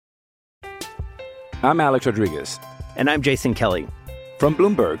I'm Alex Rodriguez. And I'm Jason Kelly. From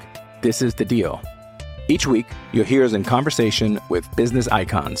Bloomberg, this is The Deal. Each week, you'll hear us in conversation with business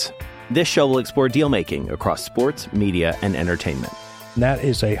icons. This show will explore deal-making across sports, media, and entertainment. That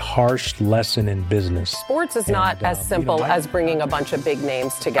is a harsh lesson in business. Sports is not as simple as bringing a bunch of big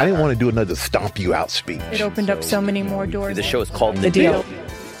names together. I didn't want to do another stomp you out speech. It opened up so many more doors. The show is called The Deal.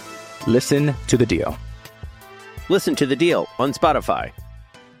 Listen to The Deal. Listen to The Deal on Spotify.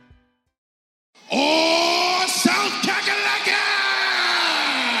 Oh, South Kakalaka!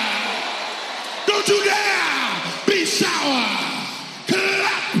 Don't you dare be sour!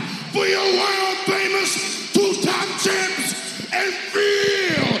 Clap for your world-famous two-time champs and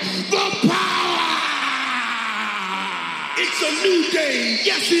feel the power! It's a new day,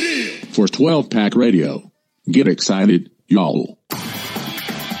 yes it is! For 12-Pack Radio, get excited, y'all.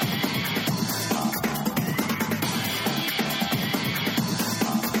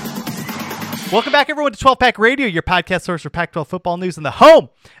 Welcome back, everyone, to 12-Pack Radio, your podcast source for Pac-12 football news and the home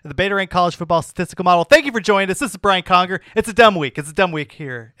of the Beta Rank College Football Statistical Model. Thank you for joining us. This is Brian Conger. It's a dumb week. It's a dumb week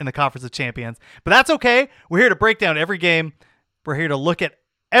here in the Conference of Champions. But that's okay. We're here to break down every game. We're here to look at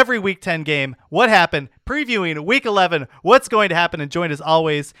every Week 10 game, what happened, previewing Week 11, what's going to happen, and joined as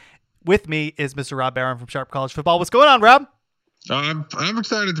always with me is Mr. Rob Barron from Sharp College Football. What's going on, Rob? I'm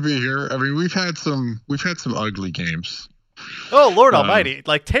excited to be here. I mean, we've had some ugly games. Oh, Lord Almighty.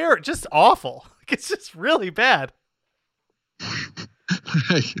 Like, terror, just awful. It's just really bad.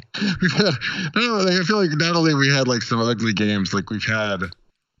 I feel like not only we had like some ugly games, like we've had, a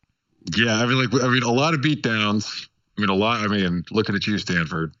lot of beatdowns. Looking at you,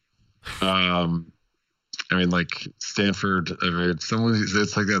 Stanford. Stanford.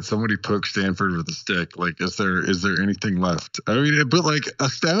 It's like that. Somebody poked Stanford with a stick. Like, is there anything left? I mean, but like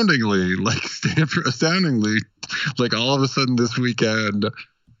astoundingly, like all of a sudden this weekend,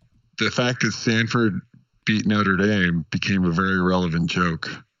 the fact that Stanford beat Notre Dame became a very relevant joke.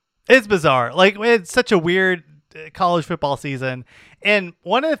 It's bizarre. Like, it's such a weird college football season. And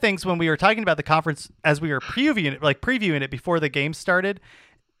one of the things when we were talking about the conference as we were previewing it before the game started,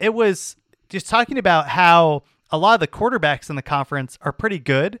 it was just talking about how a lot of the quarterbacks in the conference are pretty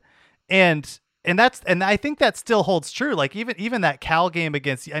good. And I think that still holds true. Like even that Cal game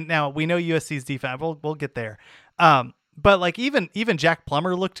against, and now we know USC's defense, we'll get there. But like even Jack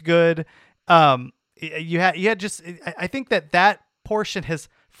Plummer looked good. You had just, I think that portion has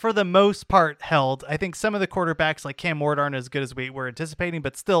for the most part held. I think some of the quarterbacks like Cam Ward aren't as good as we were anticipating,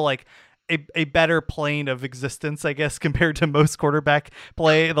 but still like a better plane of existence, I guess, compared to most quarterback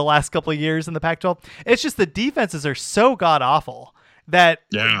play the last couple of years in the Pac-12. It's just the defenses are so god awful that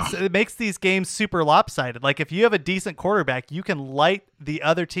it makes these games super lopsided. Like if you have a decent quarterback, you can light the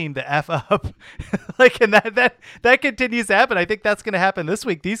other team the F up. And that continues to happen. I think that's going to happen this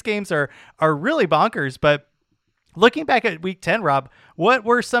week. These games are really bonkers, but looking back at Week 10, Rob, what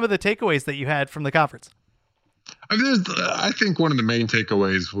were some of the takeaways that you had from the conference? I think one of the main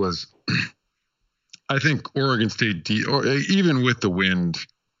takeaways was I think Oregon State, even with the wind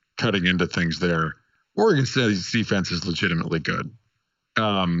cutting into things there, Oregon State's defense is legitimately good.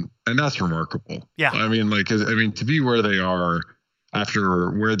 And that's remarkable. Yeah. To be where they are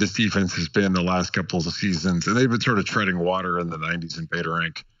after where this defense has been the last couple of seasons, and they've been sort of treading water in the 90s in Beta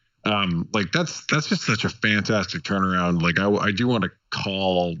Rank. That's just such a fantastic turnaround. Like I do want to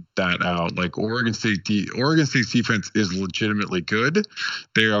call that out. Like Oregon State's defense is legitimately good.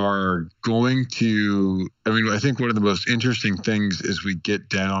 They are going to, I think one of the most interesting things as we get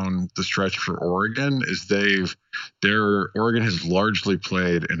down the stretch for Oregon is Oregon has largely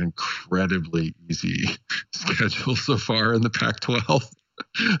played an incredibly easy schedule so far in the Pac-12.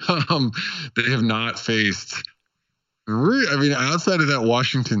 They have not faced, outside of that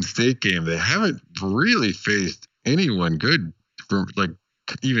Washington State game, they haven't really faced anyone good, for like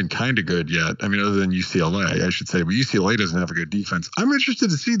even kind of good yet. Other than UCLA, I should say, but UCLA doesn't have a good defense. I'm interested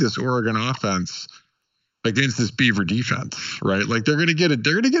to see this Oregon offense against this Beaver defense, right? Like they're going to get a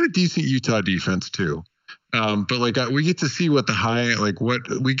decent Utah defense too. But we get to see what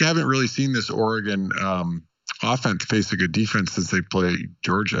we haven't really seen this Oregon offense face a good defense since they played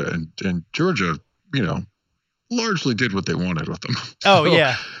Georgia, and Georgia, largely did what they wanted with them. Oh, so,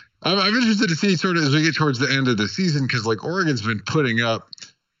 yeah. I'm interested to see sort of as we get towards the end of the season, because Oregon's been putting up,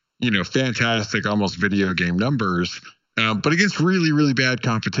 fantastic, almost video game numbers, but against really, really bad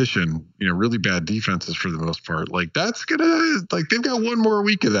competition, really bad defenses for the most part. That's gonna they've got one more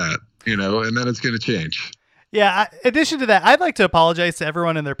week of that, and then it's gonna change. Yeah. In addition to that, I'd like to apologize to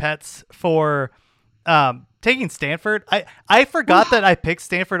everyone and their pets for Taking Stanford, I forgot that I picked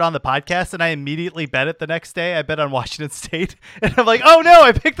Stanford on the podcast, and I immediately bet it the next day. I bet on Washington State, and I'm like, oh no,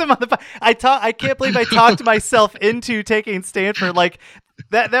 I picked them on the. I can't believe I talked myself into taking Stanford. Like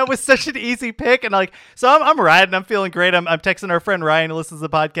that was such an easy pick, and like so I'm riding. I'm feeling great. I'm texting our friend Ryan who listens to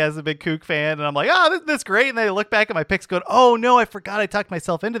the podcast, a big Kook fan, and I'm like, oh, this is great. And then I look back at my picks, going, oh no, I forgot I talked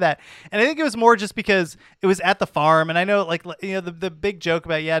myself into that. And I think it was more just because it was at the farm, and I know like the big joke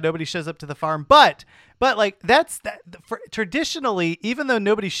about nobody shows up to the farm, but like traditionally, even though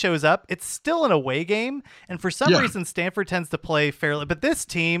nobody shows up, it's still an away game. And for some reason, Stanford tends to play fairly. But this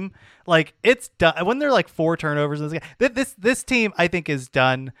team, like it's done when they're like 4 turnovers. This team, I think, is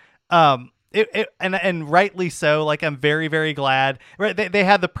done. And rightly so. Like I'm very, very glad. Right, they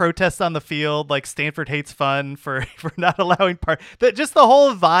had the protests on the field. Like Stanford hates fun for not allowing just the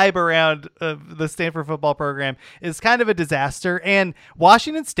whole vibe around the Stanford football program is kind of a disaster. And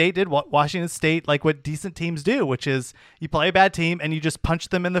Washington State did what Washington State like what decent teams do, which is you play a bad team and you just punch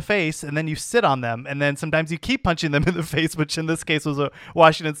them in the face and then you sit on them and then sometimes you keep punching them in the face, which in this case was what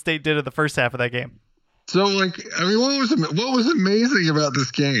Washington State did in the first half of that game. So, like, I mean, what was amazing about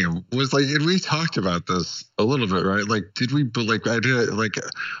this game was, like, and we talked about this a little bit, right? Like,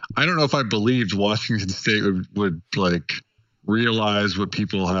 I don't know if I believed Washington State would like, realize what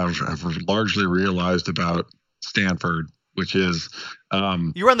people have largely realized about Stanford, which is...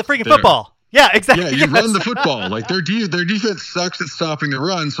 you run the freaking football. Yeah, exactly. Yeah, you run the football. Like their defense sucks at stopping the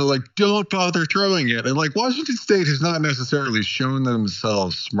run, so like don't bother throwing it. And like Washington State has not necessarily shown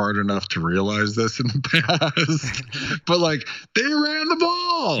themselves smart enough to realize this in the past, but like they ran the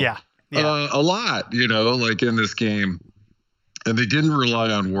ball, a lot, like in this game, and they didn't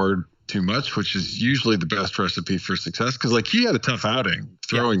rely on Ward too much, which is usually the best recipe for success. Because like he had a tough outing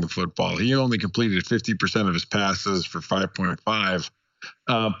throwing the football. He only completed 50% of his passes for 5.5.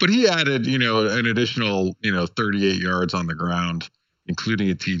 But he added, an additional, 38 yards on the ground, including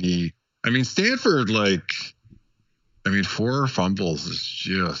a TD. I mean, Stanford, 4 fumbles is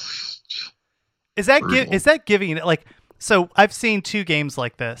just. Is that giving it like? So I've seen 2 games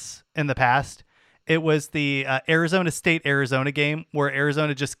like this in the past. It was the Arizona State Arizona game where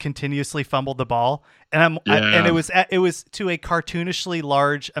Arizona just continuously fumbled the ball, and it was to a cartoonishly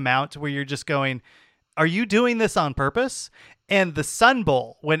large amount where you're just going, "Are you doing this on purpose?" And the Sun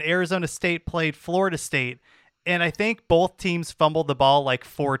Bowl, when Arizona State played Florida State, and I think both teams fumbled the ball like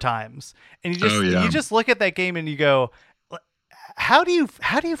 4 times. And you just look at that game and you go, how do you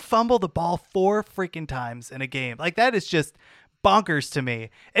fumble the ball 4 freaking times in a game? Like that is just bonkers to me.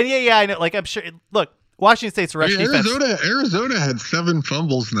 And I know. Like I'm sure. Look, Washington State's rush defense. Arizona had 7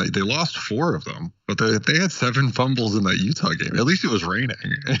 fumbles and they lost 4 of them, but they had 7 fumbles in that Utah game. At least it was raining.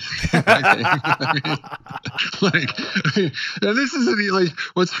 And this is like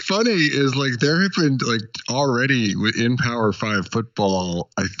what's funny is like there have been like already in Power 5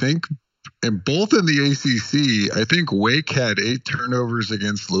 football, I think. And both in the ACC, I think Wake had 8 turnovers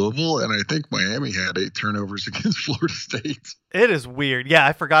against Louisville, and I think Miami had 8 turnovers against Florida State. It is weird. Yeah,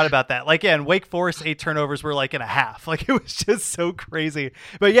 I forgot about that. Like, in Wake Forest, 8 turnovers were like in a half. Like, it was just so crazy.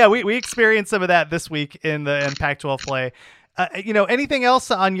 But yeah, we experienced some of that this week in Pac-12 play. Anything else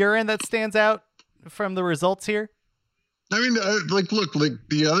on your end that stands out from the results here? I mean, look,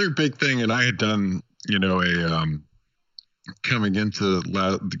 the other big thing, and I had done, coming into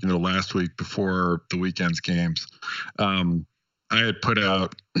last week before the weekend's games, I had put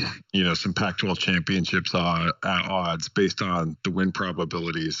out some Pac-12 championships odds based on the win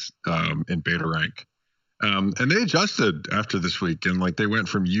probabilities in Beta Rank, and they adjusted after this week, and like they went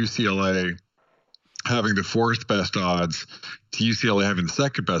from UCLA having the 4th best odds to UCLA having the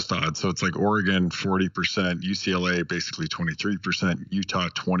 2nd best odds. So it's like Oregon 40%, UCLA basically 23%, Utah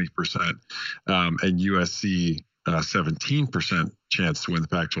 20%, and USC 17% chance to win the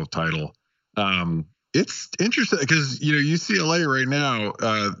Pac-12 title. It's interesting because UCLA right now,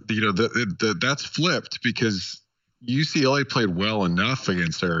 that's flipped because UCLA played well enough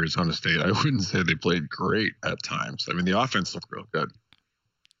against Arizona State. I wouldn't say they played great at times. I mean, the offense looked real good,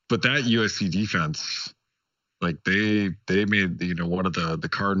 but that USC defense, like they made one of the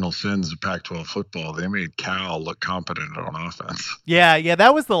cardinal sins of Pac-12 football. They made Cal look competent on offense. Yeah,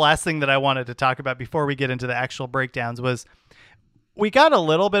 that was the last thing that I wanted to talk about before we get into the actual breakdowns. Was we got a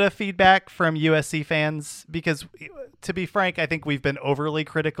little bit of feedback from USC fans because, to be frank, I think we've been overly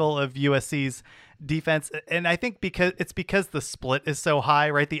critical of USC's defense, and I think because the split is so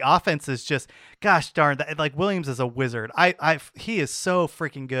high, right? The offense is just, gosh darn, like Williams is a wizard. He is so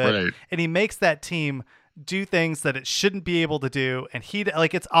freaking good, right. And he makes that team do things that it shouldn't be able to do, and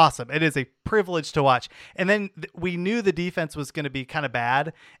it's awesome. It is a privilege to watch. And then we knew the defense was going to be kind of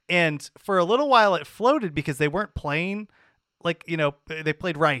bad, and for a little while it floated because they weren't playing they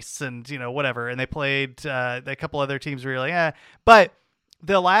played Rice and whatever, and they played a couple other teams where you're like, but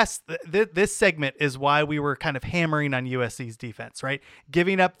this segment is why we were kind of hammering on USC's defense, right?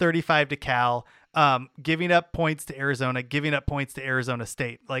 Giving up 35 to Cal, giving up points to Arizona, giving up points to Arizona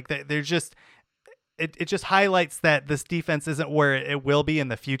State. Like they're just, it just highlights that this defense isn't where it will be in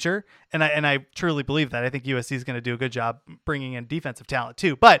the future. And I truly believe that. I think USC is going to do a good job bringing in defensive talent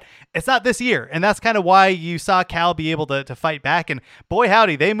too, but it's not this year. And that's kind of why you saw Cal be able to fight back. And boy,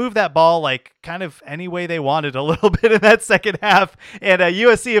 howdy, they moved that ball like kind of any way they wanted a little bit in that second half. And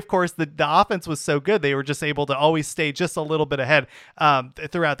USC, of course, the offense was so good. They were just able to always stay just a little bit ahead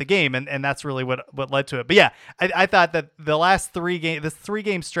throughout the game. And that's really what led to it. But yeah, I thought that this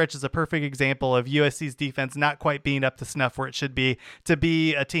 3-game stretch is a perfect example of USC's defense not quite being up to snuff where it should be to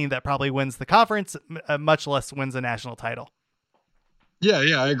be a team that probably wins the conference, much less wins a national title. Yeah,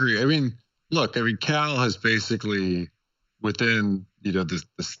 I agree. I mean, Cal has basically within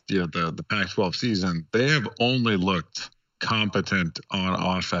the Pac-12 season, they have only looked competent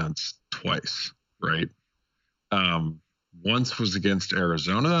on offense twice, right? Once was against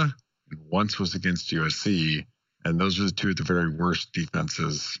Arizona, and once was against USC, and those are the two of the very worst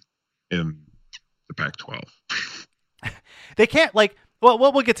defenses in the Pac-12. They can't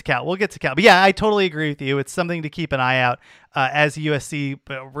we'll get to Cal. But yeah, I totally agree with you. It's something to keep an eye out as USC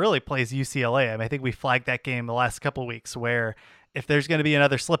really plays UCLA. I mean, I think we flagged that game the last couple of weeks where if there's going to be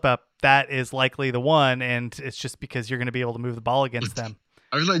another slip up, that is likely the one. And it's just because you're going to be able to move the ball against them.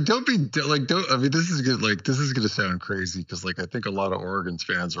 I mean, this is good. This is going to sound crazy because I think a lot of Oregon's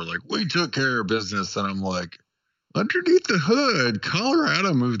fans are like, we took care of business. And I'm like, underneath the hood,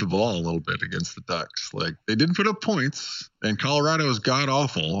 Colorado moved the ball a little bit against the Ducks. They didn't put up points, and Colorado was god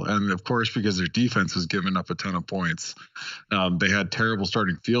awful. And of course, because their defense was giving up a ton of points, they had terrible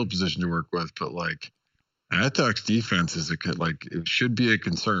starting field position to work with. But that Ducks defense is it should be a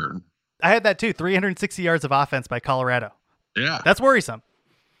concern. I had that too. 360 yards of offense by Colorado. Yeah, that's worrisome.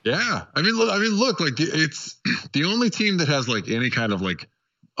 Yeah, I mean, look, it's the only team that has any kind of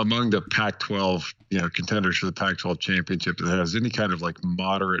among the Pac-12, contenders for the Pac-12 championship that has any kind of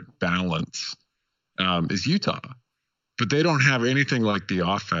moderate balance is Utah, but they don't have anything like the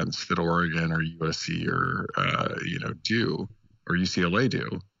offense that Oregon or USC or do, or UCLA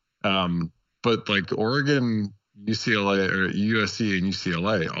do. But Oregon, UCLA, or USC and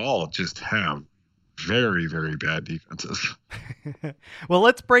UCLA all just have very, very bad defenses. Well,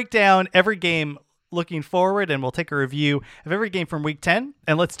 let's break down every game looking forward, and we'll take a review of every game from week 10,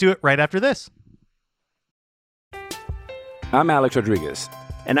 and let's do it right after this. I'm Alex Rodriguez.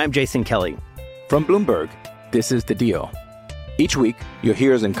 And I'm Jason Kelly. From Bloomberg, this is The Deal. Each week, you'll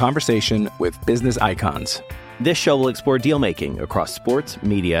hear us in conversation with business icons. This show will explore deal-making across sports,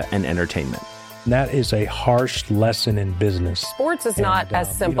 media, and entertainment. That is a harsh lesson in business. Sports is not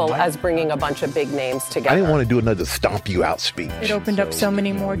as simple as bringing a bunch of big names together. I didn't want to do another stomp you out speech. It opened up so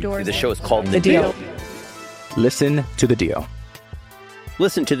many more doors. The show is called The Deal. Listen to The Deal.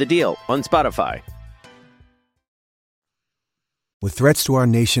 Listen to The Deal on Spotify. With threats to our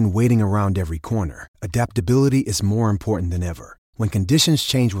nation waiting around every corner, adaptability is more important than ever. When conditions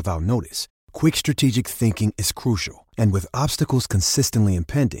change without notice, quick strategic thinking is crucial. And with obstacles consistently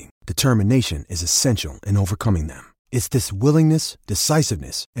impending, determination is essential in overcoming them. It's this willingness,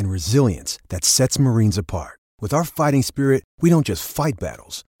 decisiveness, and resilience that sets Marines apart. With our fighting spirit, we don't just fight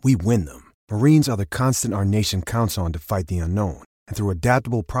battles, we win them. Marines are the constant our nation counts on to fight the unknown. And through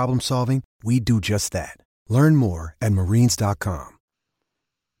adaptable problem solving, we do just that. Learn more at Marines.com.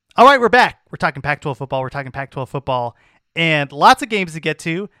 All right, we're back. We're talking Pac-12 football. And lots of games to get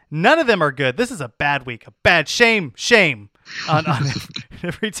to. None of them are good. This is a bad week. A bad shame on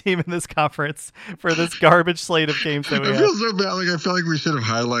every team in this conference for this garbage slate of games that we have. I feel so bad. I feel like we should have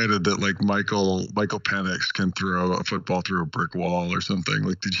highlighted that Michael Penix can throw a football through a brick wall or something.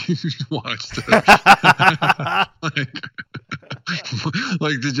 Did you watch that?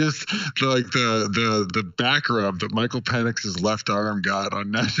 the back rub that Michael Penix's left arm got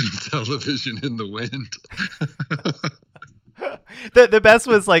on national television in the wind. The best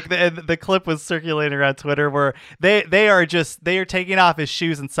was the clip was circulating around Twitter where they are taking off his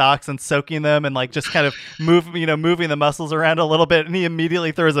shoes and socks and soaking them and just kind of moving the muscles around a little bit, and he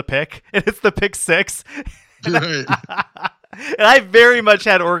immediately throws a pick, and it's the pick six. Right. And I very much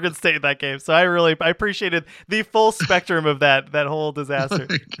had Oregon State in that game, so I appreciated the full spectrum of that whole disaster.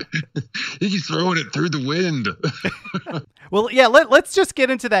 He's throwing it through the wind. Well, yeah, let's just get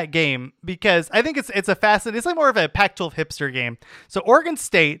into that game because I think it's a fascinating. It's like more of a Pac-12 hipster game. So Oregon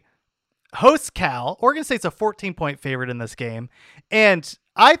State hosts Cal. Oregon State's a 14-point favorite in this game, and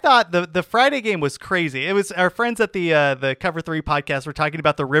I thought the Friday game was crazy. It was our friends at the Cover 3 podcast were talking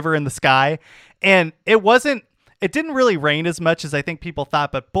about the river in the sky, and it didn't really rain as much as I think people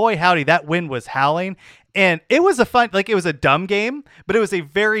thought, but boy, howdy, that wind was howling. And it was it was a dumb game, but it was a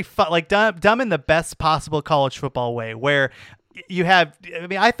very fun, like dumb in the best possible college football way, where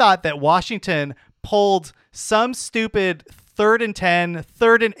I thought that Washington pulled some stupid 3rd and 10,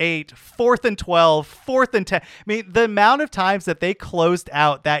 3rd and 8, 4th and 12, 4th and 10. I mean, the amount of times that they closed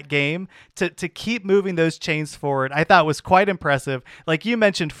out that game to keep moving those chains forward, I thought was quite impressive. Like you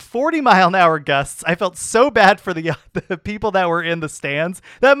mentioned, 40-mile-an-hour gusts. I felt so bad for the people that were in the stands.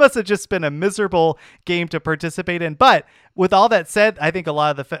 That must have just been a miserable game to participate in. But with all that said, I think a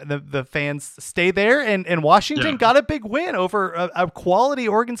lot of the fans stayed there, and Washington got a big win over a quality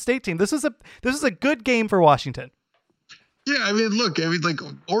Oregon State team. This was a good game for Washington. Yeah, I mean, look, like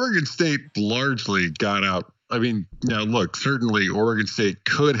Oregon State largely got out. I mean, now look, certainly Oregon State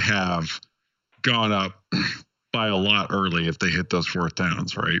could have gone up by a lot early if they hit those 4th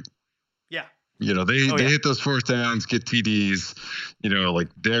downs, right? Yeah. They hit those 4th downs, get TDs, like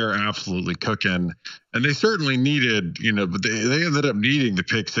they're absolutely cooking. And they certainly needed, but they ended up needing the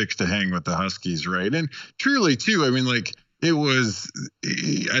pick 6 to hang with the Huskies, right? And truly, too, I mean, like it was,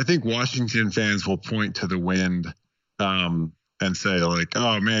 I think Washington fans will point to the wind and say like,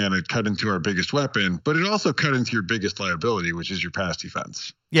 oh man, it cut into our biggest weapon, but it also cut into your biggest liability, which is your pass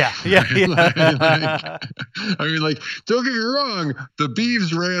defense. Yeah. I mean, like, don't get me wrong, the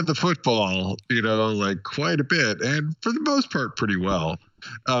Beavs ran the football, like quite a bit, and for the most part, pretty well.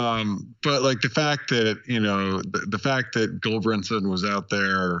 But like the fact that, the fact that Gulbranson was out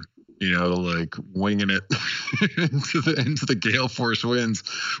there, like winging it into the gale force winds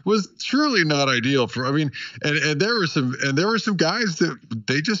was truly not ideal for. I mean, and there were some guys that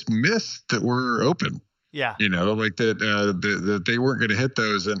they just missed that were open. Yeah, like that they weren't going to hit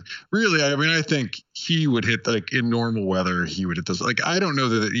those. And really, I mean, I think he would hit, like in normal weather, he would hit those. Like I don't know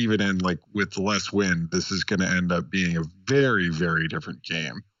that even in like with less wind, this is going to end up being a very, very different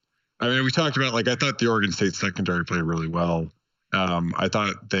game. I mean, we talked about, like, I thought the Oregon State secondary played really well. I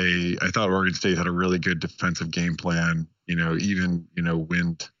thought Oregon State had a really good defensive game plan, even,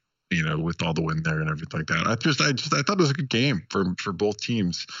 wind, with all the wind there and everything like that. I thought it was a good game for both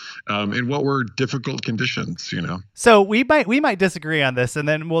teams, in what were difficult conditions, So we might disagree on this, and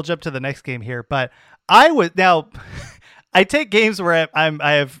then we'll jump to the next game here. But I take games where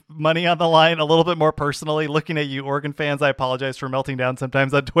I have money on the line a little bit more personally. Looking at you, Oregon fans, I apologize for melting down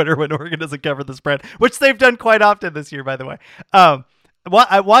sometimes on Twitter when Oregon doesn't cover the spread, which they've done quite often this year, by the way.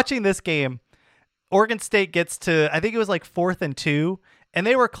 Watching this game, Oregon State gets to, I think it was like 4th and 2, and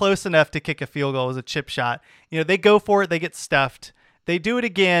they were close enough to kick a field goal. It was a chip shot. They go for it, they get stuffed. They do it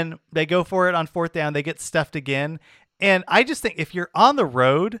again. They go for it on 4th down. They get stuffed again. And I just think if you're on the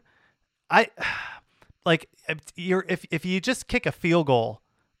road, if you just kick a field goal,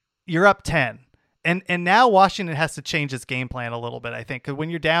 you're up 10. And now Washington has to change its game plan a little bit, I think, because when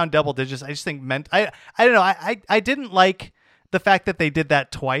you're down double digits, I just think I don't know. I didn't like the fact that they did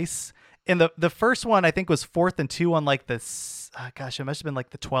that twice. And the first one, I think, was 4th and 2 on like this. It must have been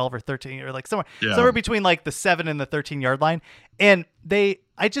like the 12 or 13 or like somewhere between like the 7 and the 13 yard line. And I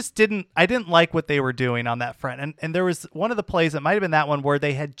didn't like what they were doing on that front. And there was one of the plays, it might've been that one, where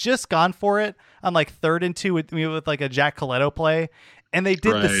they had just gone for it on like 3rd and 2 with like a Jack Coletto play. And they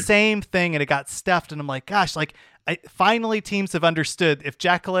did the same thing and it got stuffed. And I'm like, gosh, like finally teams have understood if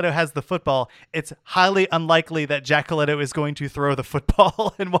Jack Coletto has the football, it's highly unlikely that Jack Coletto is going to throw the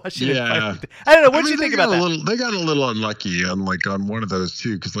football in Washington. Yeah. I don't know. What do you think about that? They got a little unlucky on one of those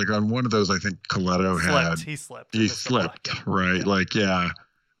too. Cause like on one of those, I think Coletto he slipped. Right. Yeah. Like, yeah.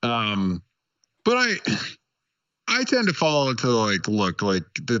 But I tend to fall into like, look, like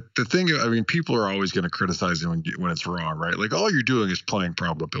the thing, I mean, people are always going to criticize you when it's wrong, right? Like all you're doing is playing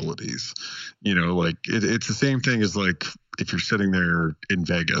probabilities, like it's the same thing as like, if you're sitting there in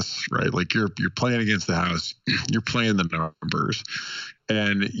Vegas, right? Like you're playing against the house, you're playing the numbers,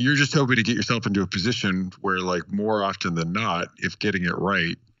 and you're just hoping to get yourself into a position where, like, more often than not, if getting it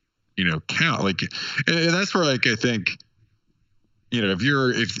right, count. Like, and that's where, like, I think,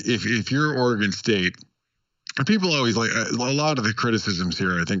 if you're Oregon State, people always like a lot of the criticisms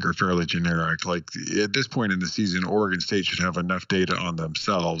here, I think, are fairly generic. Like at this point in the season, Oregon State should have enough data on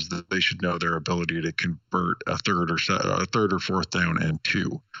themselves that they should know their ability to convert a third or fourth down and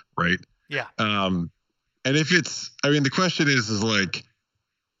 2, right? Yeah. And if it's, I mean, the question is like,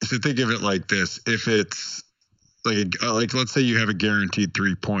 so think of it like this: if it's like let's say you have a guaranteed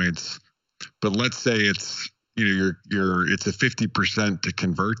 3 points, but let's say it's, you know, it's a 50% to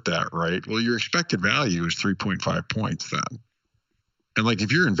convert that, right? Well, your expected value is 3.5 points then. And like,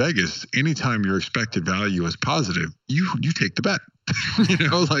 if you're in Vegas, anytime your expected value is positive, you take the bet, you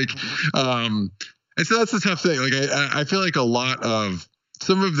know, like, and so that's the tough thing. Like, I feel like a lot of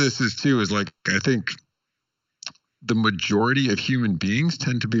some of this is like, I think the majority of human beings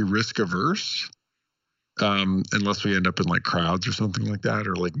tend to be risk averse. Unless we end up in like crowds or something like that,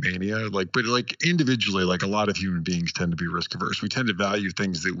 or like mania, but individually, like a lot of human beings tend to be risk averse. We tend to value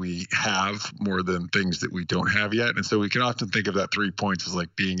things that we have more than things that we don't have yet. And so we can often think of that 3 points as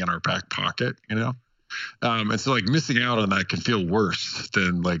like being in our back pocket, you know? And so like missing out on that can feel worse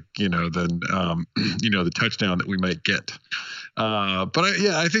than the touchdown that we might get. But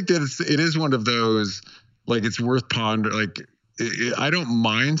I think that it is one of those, like, it's worth pondering. Like, I don't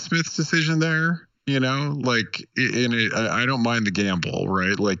mind Smith's decision there. You know, like I don't mind the gamble,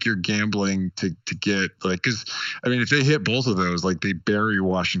 right? Like, you're gambling to get, like, because I mean, if they hit both of those, like, they bury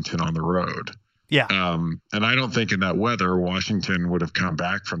Washington on the road. Yeah. And I don't think in that weather Washington would have come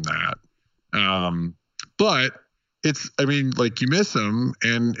back from that. But it's, I mean, like, you miss them,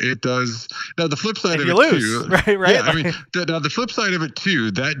 and it does. Now the flip side of it too, right? Yeah, I mean, now the flip side of it too,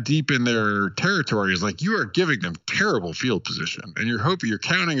 that deep in their territory is like, you are giving them terrible field position, and you're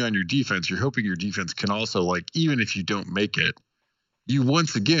counting on your defense. You're hoping your defense can also, like, even if you don't make it, you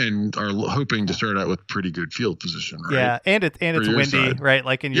once again are hoping to start out with pretty good field position, right? Yeah, and it's windy, side. Right?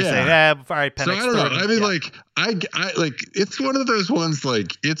 Like, and you're saying, all right, Penix. So I don't know. I mean, like, I like, it's one of those ones,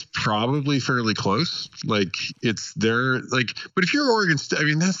 like, it's probably fairly close. Like, it's there, like, but if you're Oregon State, I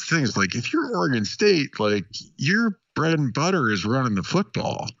mean, that's the thing, is like, if you're Oregon State, like, your bread and butter is running the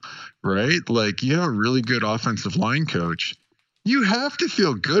football, right? Like, you have a really good offensive line coach. You have to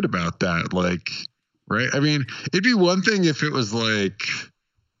feel good about that, like. Right. I mean, it'd be one thing if it was like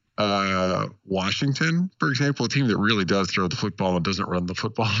Washington, for example, a team that really does throw the football and doesn't run the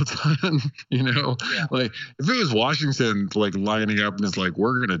football a ton, you know, like if it was Washington, like, lining up and it's like,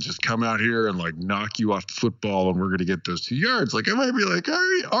 we're going to just come out here and like knock you off the football and we're going to get those 2 yards. Like, I might be like,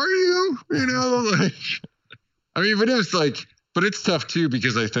 are you, you know, like, I mean, but it's tough too,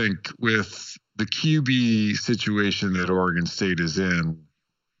 because I think with the QB situation that Oregon State is in,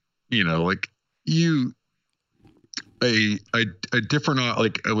 you know, like, a different,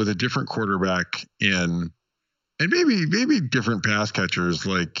 like, with a different quarterback in, and maybe different pass catchers,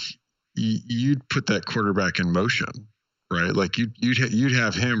 like, you'd put that quarterback in motion, right? Like, you'd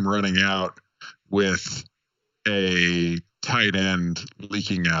have him running out with a tight end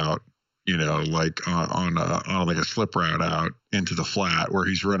leaking out, you know, like on like a slip route out into the flat, where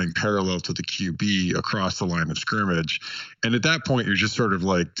he's running parallel to the QB across the line of scrimmage. And at that point, you're just sort of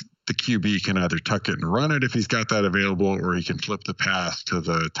like, the QB can either tuck it and run it if he's got that available, or he can flip the pass to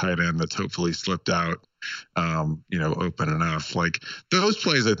the tight end that's hopefully slipped out, you know, open enough. Like, those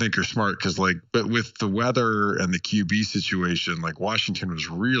plays I think are smart, because, like, but with the weather and the QB situation, like, Washington was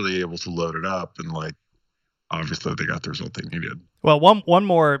really able to load it up, and, like, obviously they got the result they needed. Well, one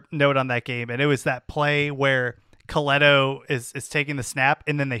more note on that game, and it was that play where Coletto is taking the snap,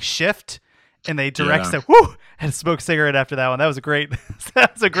 and then they shift and they direct step, and smoke cigarette after that one. That was a great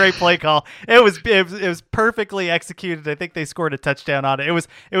play call. It was perfectly executed. I think they scored a touchdown on it.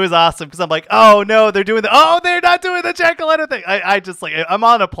 It was awesome, because I'm like, oh no, they're not doing the Jack Coletto thing. I just, like, I'm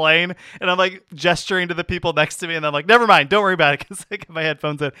on a plane and I'm like gesturing to the people next to me, and I'm like, never mind, don't worry about it, because I got my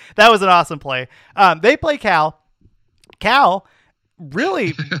headphones in. That was an awesome play. They play Cal. Cal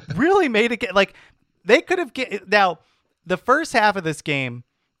really made it, like, they could have now the first half of this game.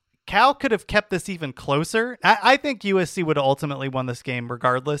 Cal could have kept this even closer. I think USC would have ultimately won this game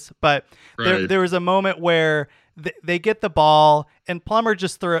regardless, but there was a moment where they get the ball and Plummer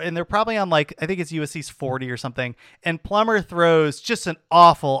just and they're probably on, like, I think it's USC's 40 or something, and Plummer throws just an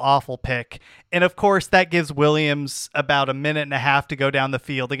awful pick. And of course that gives Williams about a minute and a half to go down the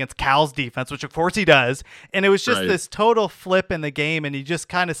field against Cal's defense, which of course he does. And it was just this total flip in the game, and you just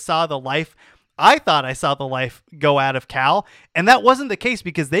kind of saw the life. I thought I saw the life go out of Cal, and that wasn't the case,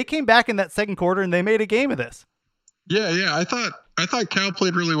 because they came back in that second quarter and they made a game of this. Yeah. I thought Cal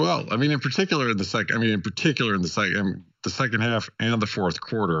played really well. I mean, in particular in the second half and the fourth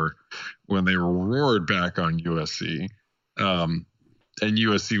quarter, when they roared back on USC.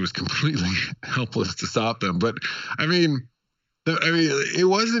 USC was completely helpless to stop them. But I mean, it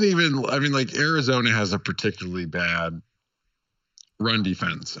wasn't even. I mean, like Arizona has a particularly bad run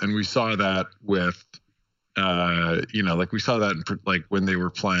defense, and we saw that with, like we saw that like when they were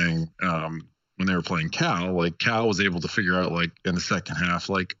playing. When they were playing Cal, like Cal was able to figure out like in the second half,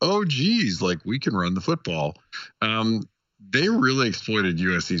 like, oh geez, like we can run the football. They really exploited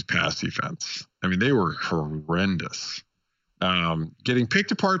USC's pass defense. I mean, they were horrendous. Getting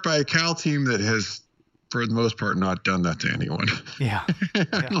picked apart by a Cal team that has, for the most part, not done that to anyone. Yeah.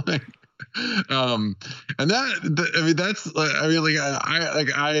 And I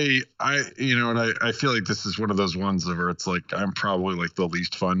feel like this is one of those ones where it's like I'm probably like the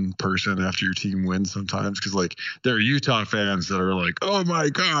least fun person after your team wins sometimes, because like there are Utah fans that are like, oh my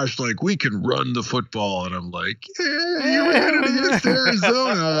gosh, like we can run the football, and I'm like, yeah, you ran it against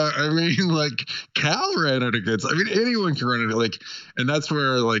Arizona. I mean, like Cal ran it against. I mean, anyone can run it. Like, and that's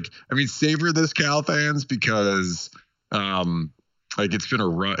where like savor this, Cal fans, because like it's been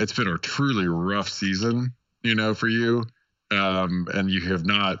a truly rough season, for you. And you have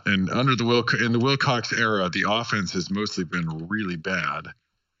not, and under in the Wilcox era, the offense has mostly been really bad.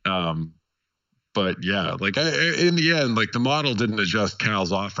 But yeah, like in the end, like the model didn't adjust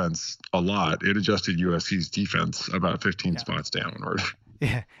Cal's offense a lot. It adjusted USC's defense about 15 spots downward.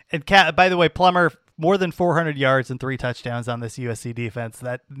 Yeah. And by the way, Plummer, more than 400 yards and 3 touchdowns on this USC defense.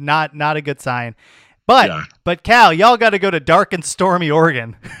 That not a good sign. But Cal, y'all got to go to dark and stormy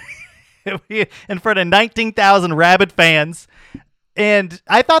Oregon in front of 19,000 rabid fans. And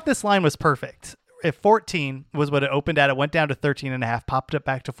I thought this line was perfect. If 14 was what it opened at, it went down to 13.5, popped it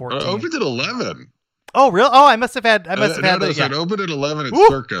back to 14. It opened at 11. Oh, really? Oh, I must have had. It opened at 11 at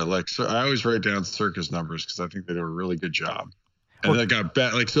Circa. Like, so I always write down Circa's numbers because I think they did a really good job. And then it got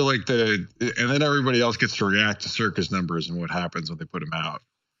back, like, so like and then everybody else gets to react to Circa's numbers and what happens when they put them out.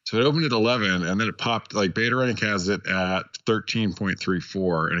 So it opened at 11, and then it popped, like Beta Rank has it at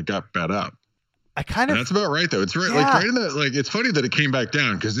 13.34, and it got bet up. That's about right, though. It's right, like right in that, like, it's funny that it came back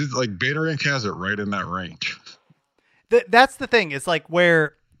down because it's like Beta Rank has it right in that range. That's the thing. It's like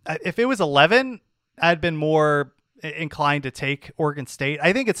where if it was 11, I'd been more inclined to take Oregon State.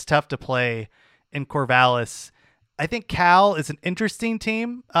 I think it's tough to play in Corvallis. I think Cal is an interesting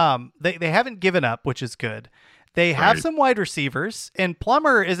team. They haven't given up, which is good. They have some wide receivers, and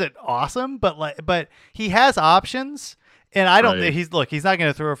Plummer isn't awesome, but he has options. And I don't think he's not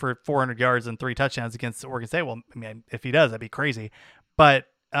going to throw for 400 yards and 3 touchdowns against Oregon State. Well, I mean, if he does, that'd be crazy. But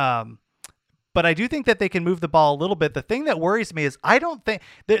I do think that they can move the ball a little bit. The thing that worries me is I don't think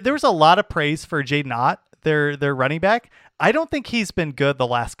there was a lot of praise for Jaden Ott, their running back. I don't think he's been good the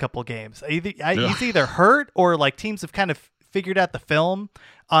last couple games. He's either hurt or like teams have kind of figured out the film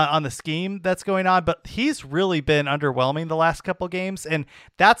on the scheme that's going on, but he's really been underwhelming the last couple games. And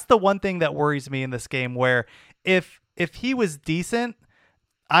that's the one thing that worries me in this game, where if he was decent,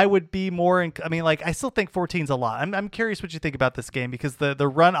 I would be more I still think 14's a lot. I'm curious what you think about this game, because the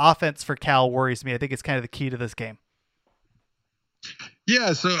run offense for Cal worries me. I think it's kind of the key to this game.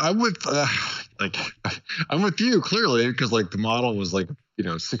 Yeah. So I'm with you clearly, because like the model was like,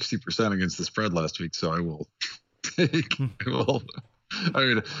 60% against the spread last week. So I will take,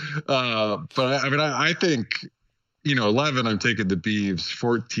 I think, 11, I'm taking the Beavs.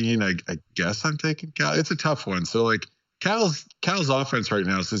 14, I guess I'm taking Cal. It's a tough one. So like Cal's offense right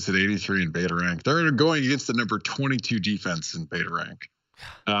now sits at 83 in Beta Rank. They're going against the number 22 defense in Beta Rank.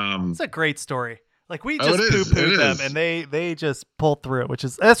 It's a great story. Like we just poo-pooed them, and they just pulled through it,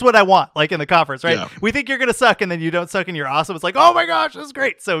 that's what I want. Like in the conference, right? Yeah. We think you're gonna suck, and then you don't suck, and you're awesome. It's like, oh my gosh, this is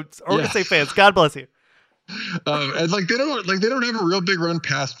great. So Oregon State fans, God bless you. And they don't have a real big run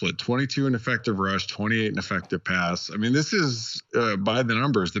pass split. 22 in effective rush, 28 in effective pass. I mean, this is by the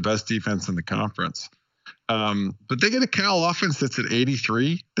numbers the best defense in the conference. But they get a Cal offense that's at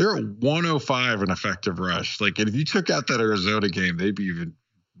 83. They're at 105 in effective rush. Like, and if you took out that Arizona game, they'd be even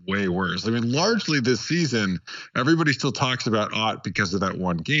way worse. I mean, largely this season, everybody still talks about Ott because of that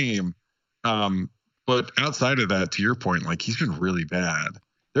one game. But outside of that, to your point, like he's been really bad.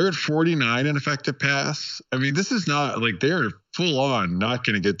 They're at 49 in effective pass. I mean, this is not like they're full on not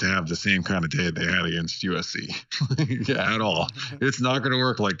going to get to have the same kind of day they had against USC. At all. It's not going to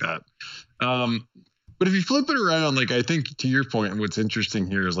work like that. But if you flip it around, like I think to your point, what's interesting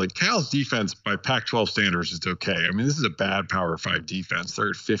here is like Cal's defense by Pac-12 standards is okay. I mean, this is a bad Power 5 defense.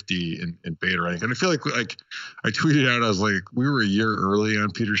 They're at 50 in beta rank, and I feel like I tweeted out, I was like, we were a year early on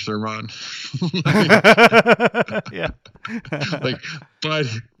Peter Sermon. Yeah. But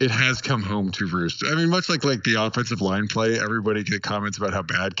it has come home to roost. I mean, much like the offensive line play, everybody get comments about how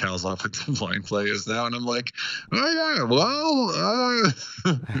bad Cal's offensive line play is now, and I'm like, oh yeah, well,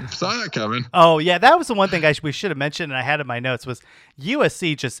 saw that coming. Oh yeah, that was the one thing we should have mentioned, and I had in my notes was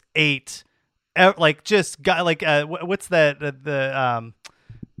USC just ate, just got what's that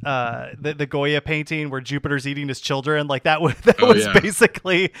the Goya painting where Jupiter's eating his children, like that was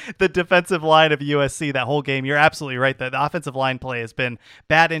basically the defensive line of USC that whole game. You're absolutely right. The offensive line play has been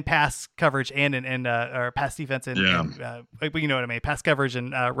bad in pass coverage and in or pass defense and you know what I mean, pass coverage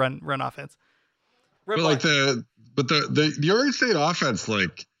and run offense. But the Oregon State offense,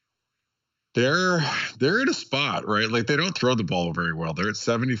 like they're in a spot, right? Like they don't throw the ball very well. They're at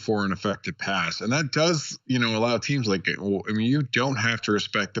 74 in effective pass. And that does, allow teams like, you don't have to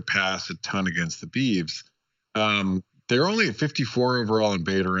respect the pass a ton against the Beavs. They're only at 54 overall in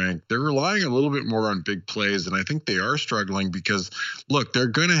beta rank. They're relying a little bit more on big plays. And I think they are struggling because look, they're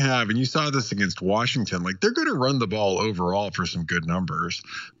going to have, and you saw this against Washington, like they're going to run the ball overall for some good numbers,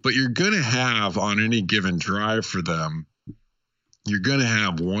 but you're going to have on any given drive for them, you're going to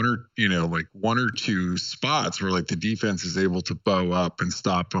have one or two spots where like the defense is able to bow up and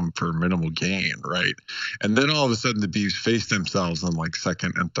stop them for minimal gain. Right. And then all of a sudden the Beavs face themselves on like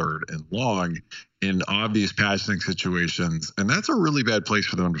second and third and long in obvious passing situations. And that's a really bad place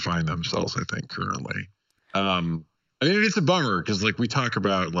for them to find themselves, I think, currently. I mean, it's a bummer because like we talk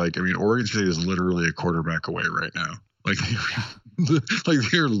about Oregon State is literally a quarterback away right now. Like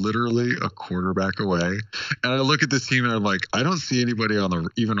they're literally a quarterback away. And I look at this team and I'm like, I don't see anybody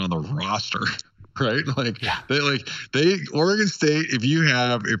even on the roster, right? Oregon State,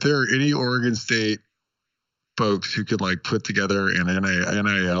 if there are any Oregon State folks who could like put together an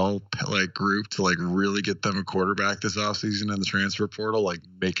NIL like group to like really get them a quarterback this offseason in the transfer portal, like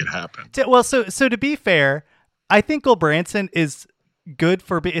make it happen. Well, so to be fair, I think Gulbranson is good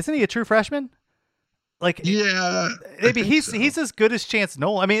isn't he a true freshman? Like, yeah, maybe he's as good as Chance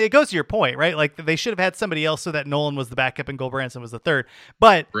Nolan. I mean, it goes to your point, right? Like they should have had somebody else so that Nolan was the backup and Gulbranson was the third.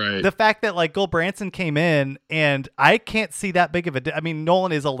 But the fact that like Gulbranson came in and I can't see that big of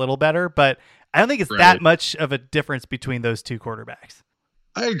Nolan is a little better, but I don't think it's that much of a difference between those two quarterbacks.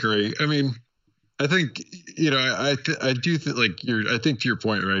 I agree. I mean, I think, I do think I think to your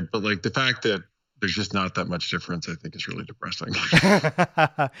point, right? But like the fact that there's just not that much difference, I think is really depressing.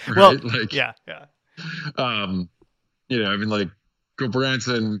 Right? Well, yeah.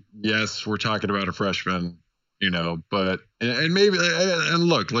 Gulbranson, yes, we're talking about a freshman, but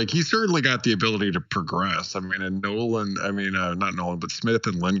look, like he certainly got the ability to progress. I mean, and Nolan, not Nolan, but Smith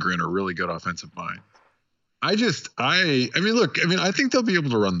and Lindgren are really good offensive minds. I think they'll be able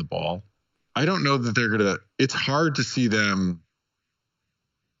to run the ball. I don't know that it's hard to see them.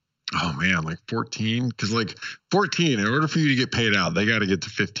 Oh man, like 14, because like 14, in order for you to get paid out, they got to get to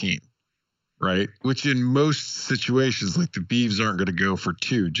 15. Right. Which in most situations, like the Beavs aren't going to go for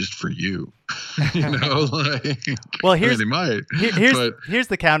 2 just for you, well, they might. Here's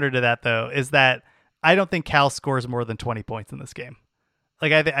the counter to that, though, is that I don't think Cal scores more than 20 points in this game.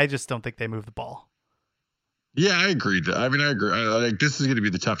 Like, I just don't think they move the ball. Yeah, I agree. I agree. This is going to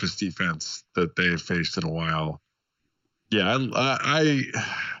be the toughest defense that they've faced in a while. Yeah.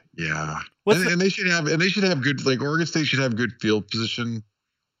 Yeah. And they should have good, like Oregon State should have good field position.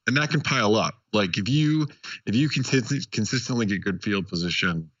 And that can pile up. Like if you consistently get good field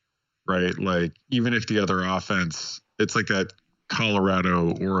position, right? Like even if the other offense, it's like that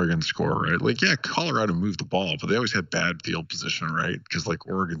Colorado Oregon score, right? Like, yeah, Colorado moved the ball, but they always had bad field position, right? Because like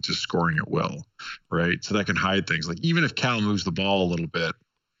Oregon's just scoring at will, right? So that can hide things. Like even if Cal moves the ball a little bit,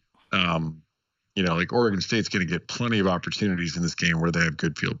 like Oregon State's going to get plenty of opportunities in this game where they have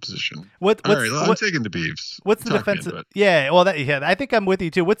good field position. I'm taking the Beavs. What's the defensive? Yeah, well, I think I'm with you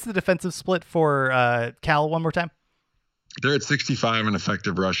too. What's the defensive split for Cal? One more time. They're at 65 in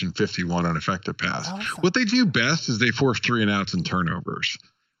effective rush and 51 on effective pass. What they do best is they force 3 and outs and turnovers.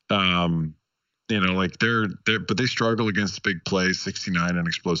 But they struggle against big plays, 69 and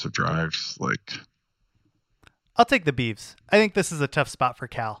explosive drives. Like, I'll take the Beavs. I think this is a tough spot for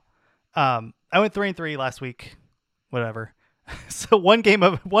Cal. I went 3-3 last week, whatever. So one game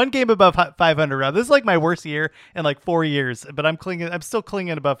above 500. This is like my worst year in like 4 years, but I'm still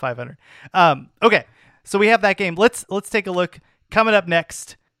clinging above 500. Okay. So we have that game. Let's take a look. Coming up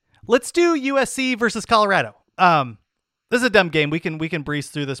next, let's do USC versus Colorado. This is a dumb game. We can breeze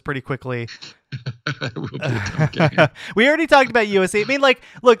through this pretty quickly. Will be a tough game. We already talked about USC. I mean, like,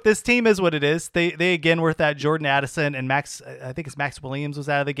 look, this team is what it is. They again were without Jordan Addison and Max. I think it's Max Williams was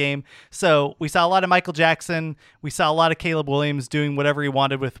out of the game. So we saw a lot of Michael Jackson. We saw a lot of Caleb Williams doing whatever he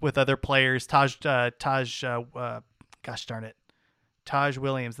wanted with other players. Gosh darn it. Taj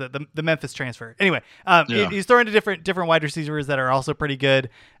Williams, the Memphis transfer. Anyway, he's throwing to different wide receivers that are also pretty good.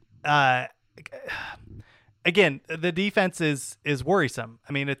 Again, the defense is worrisome.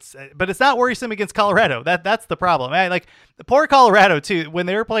 I mean, but it's not worrisome against Colorado. That's the problem. Like the poor Colorado too. When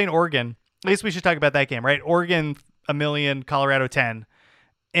they were playing Oregon, at least we should talk about that game, right? Oregon 1,000,000, Colorado 10,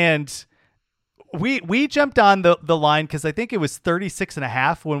 and we jumped on the line because I think it was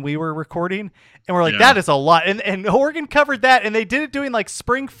 36.5 when we were recording, and we're like, that is a lot. And Oregon covered that, and they did it doing like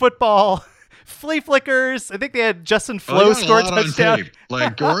spring football. Flea flickers. I think they had Justin Flo score a touchdown.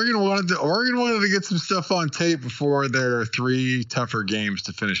 Like Oregon wanted to get some stuff on tape before their 3 tougher games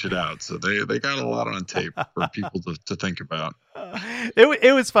to finish it out. So they got a lot on tape for people to think about.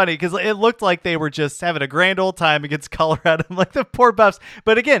 It was funny because it looked like they were just having a grand old time against Colorado, like the poor Buffs.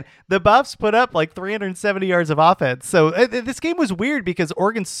 But again, the Buffs put up like 370 yards of offense. So this game was weird because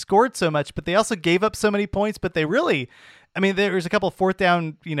Oregon scored so much, but they also gave up so many points. But they really, I mean, there was a couple of 4th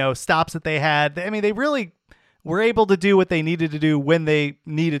down, stops that they had. I mean, they really were able to do what they needed to do when they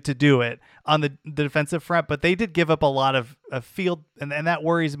needed to do it on the defensive front, but they did give up a lot of field, and that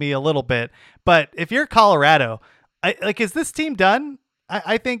worries me a little bit. But if you're Colorado, is this team done?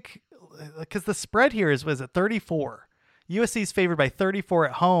 I think because the spread here was at 34. USC's favored by 34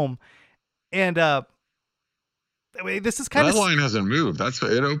 at home, and this is kind of that line hasn't moved.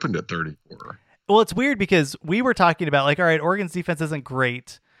 It opened at 34. Well, it's weird because we were talking about like, all right, Oregon's defense isn't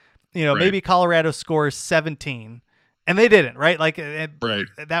great. Right. Maybe Colorado scores 17, and they didn't, right? Like, right.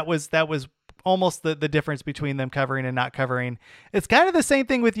 That was almost the difference between them covering and not covering. It's kind of the same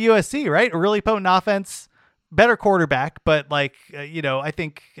thing with USC, right? A really potent offense, better quarterback, but like, I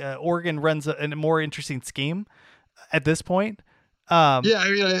think Oregon runs a more interesting scheme at this point. I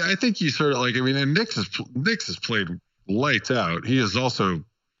mean, I think you sort of like, I mean, and Nix has played lights out. He has also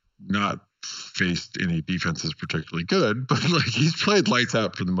not faced any defenses particularly good, but like he's played lights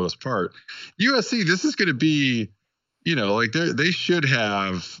out for the most part. USC, this is going to be, like they should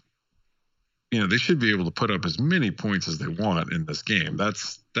have, they should be able to put up as many points as they want in this game.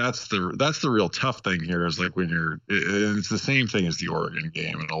 That's the real tough thing here is like and it's the same thing as the Oregon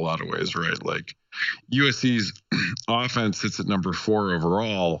game in a lot of ways, right? Like USC's offense sits at number 4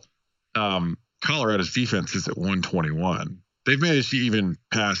 overall. Colorado's defense is at 121. They've managed to even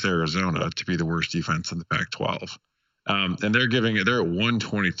pass Arizona to be the worst defense in the Pac-12. And they're at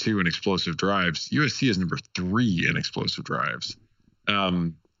 122 in explosive drives. USC is number 3 in explosive drives.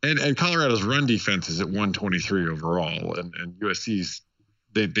 And Colorado's run defense is at 123 overall. And USC's,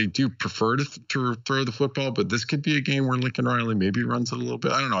 they do prefer to throw the football, but this could be a game where Lincoln Riley maybe runs it a little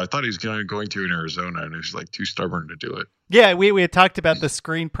bit. I don't know. I thought he was going to in Arizona, and he was like too stubborn to do it. Yeah, we had talked about the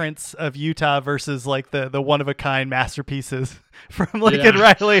screen prints of Utah versus like the one-of-a-kind masterpieces from Lincoln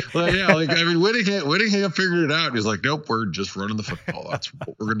Riley. Well, yeah, like I mean, Whittingham figured it out. And he's like, nope, we're just running the football. That's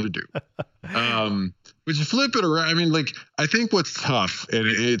what we're going to do. But you flip it around. I mean, like I think what's tough, and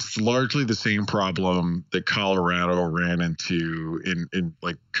it's largely the same problem that Colorado ran into in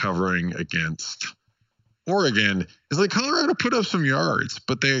like covering against Oregon, is like Colorado put up some yards,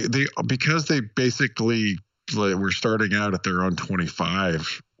 but they because they basically were starting out at their own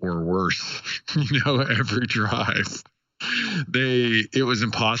 25 or worse, every drive. It was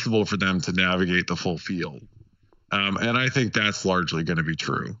impossible for them to navigate the full field. And I think that's largely going to be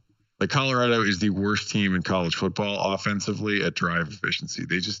true. Like Colorado is the worst team in college football offensively at drive efficiency.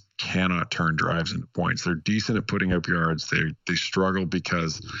 They just cannot turn drives into points. They're decent at putting up yards. They struggle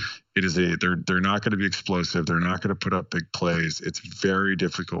because they're not going to be explosive. They're not going to put up big plays. It's very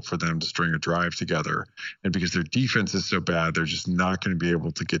difficult for them to string a drive together. And because their defense is so bad, they're just not going to be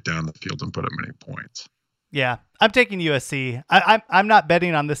able to get down the field and put up many points. Yeah, I'm taking USC. I'm not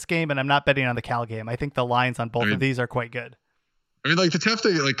betting on this game, and I'm not betting on the Cal game. I think the lines on both of these are quite good. I mean, like the tough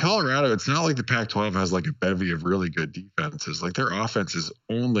thing, like Colorado, it's not like the Pac-12 has like a bevy of really good defenses. Like their offense is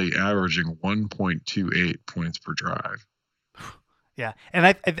only averaging 1.28 points per drive. Yeah,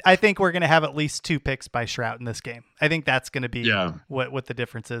 and I think we're going to have at least 2 picks by Shrout in this game. I think that's going to be what the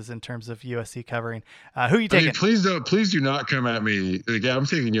difference is in terms of USC covering. Who are you taking? I mean, please do not come at me. Like, yeah, I'm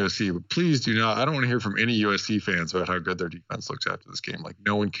taking USC, but please do not. I don't want to hear from any USC fans about how good their defense looks after this game. Like,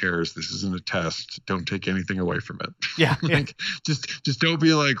 no one cares. This isn't a test. Don't take anything away from it. Yeah. Like, just don't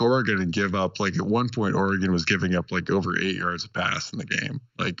be like Oregon and give up. Like at one point, Oregon was giving up like over 8 yards a pass in the game.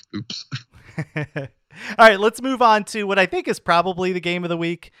 Like, oops. All right, let's move on to what I think is probably the game of the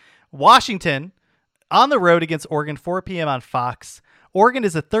week. Washington on the road against Oregon, 4 p.m. on Fox. Oregon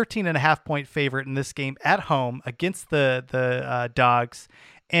is a 13.5-point favorite in this game at home against the Dogs.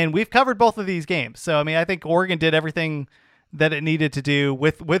 And we've covered both of these games. So, I mean, I think Oregon did everything that it needed to do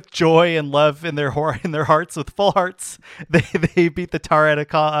with joy and love in their hearts, with full hearts. They beat the tar out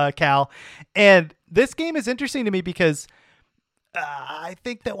of Cal. And this game is interesting to me because I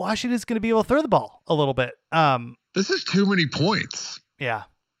think that Washington is going to be able to throw the ball a little bit. This is too many points. Yeah.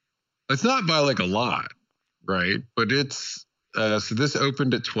 It's not by like a lot, right? But it's so this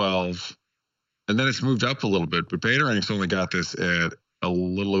opened at 12, and then it's moved up a little bit. But Betaranx only got this at a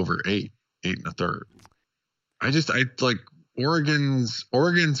little over 8 1/3. I like Oregon's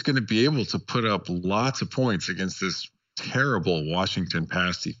going to be able to put up lots of points against this terrible Washington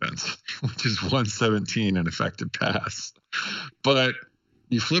pass defense, which is 117 in effective pass. But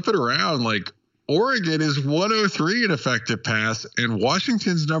you flip it around, like Oregon is 103 in effective pass and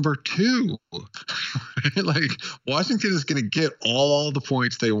Washington's number 2. Like Washington is going to get all the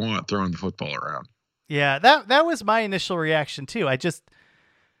points they want throwing the football around. Yeah, that was my initial reaction too.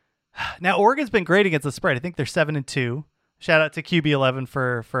 Now Oregon's been great against the spread. I think they're 7-2. Shout out to QB11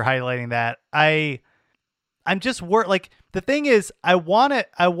 for highlighting that. I'm just like the thing is I want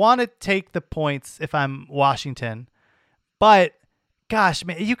to take the points if I'm Washington, but gosh,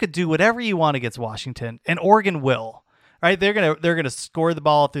 man, you could do whatever you want against Washington, and Oregon will. Right? They're gonna score the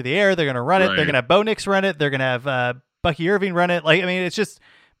ball through the air. They're gonna run it. Right. They're gonna have Bo Nix run it. They're gonna have Bucky Irving run it. Like I mean, it's just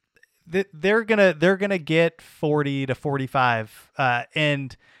they're gonna get 40 to 45,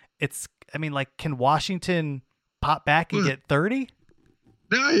 and it's I mean like can Washington pop back and get 30?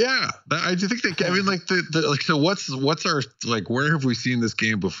 No, yeah, I do think I mean, like so. What's our like? Where have we seen this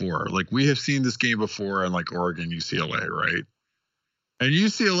game before? Like we have seen this game before in like Oregon, UCLA, right? And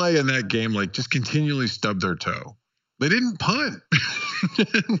UCLA in that game, like just continually stubbed their toe. They didn't punt,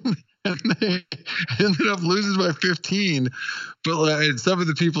 and they ended up losing by 15. But like, some of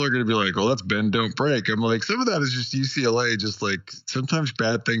the people are going to be like, "Well, that's bend, don't break." I'm like, some of that is just UCLA. Just like sometimes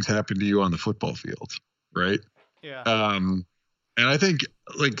bad things happen to you on the football field, right? Yeah. And I think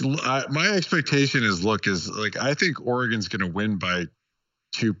like my expectation is I think Oregon's going to win by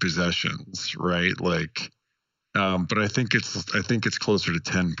 2 possessions, right? Like, but I think it's closer to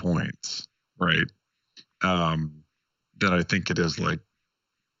 10 points, right? Than I think it is like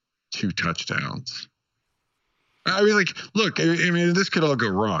 2 touchdowns. I mean, like, look, I mean, this could all go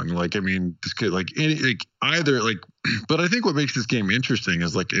wrong. Like, I mean, this could either but I think what makes this game interesting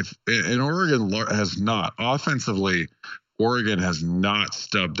is like if and Oregon has not offensively. Oregon has not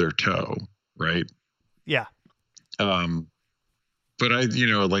stubbed their toe, right? Yeah. But I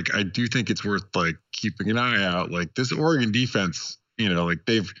do think it's worth like keeping an eye out. Like this Oregon defense, like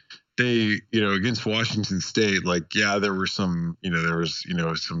they against Washington State, like, yeah, there were some,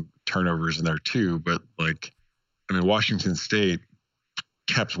 some turnovers in there too. But like, I mean, Washington State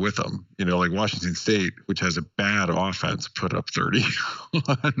kept with them, like Washington State, which has a bad offense, put up 30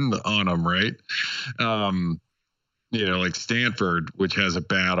 on them, right? Like Stanford, which has a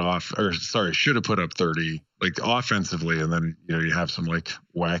bad should have put up 30, like offensively. And then, you have some like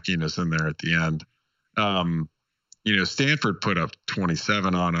wackiness in there at the end. Stanford put up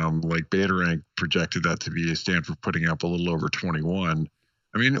 27 on them. Like Betaranx projected that to be Stanford putting up a little over 21.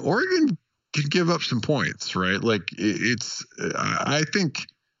 I mean, Oregon can give up some points, right? Like I think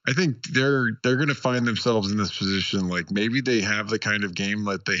they're going to find themselves in this position. Like maybe they have the kind of game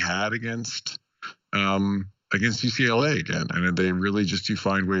that they had against UCLA again. And they really just do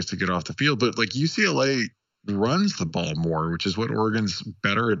find ways to get off the field. But like UCLA runs the ball more, which is what Oregon's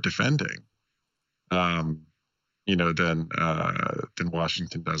better at defending, than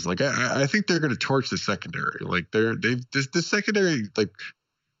Washington does. Like, I think they're going to torch the secondary. Like this secondary, like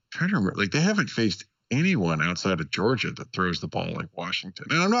trying to remember, like they haven't faced anyone outside of Georgia that throws the ball like Washington.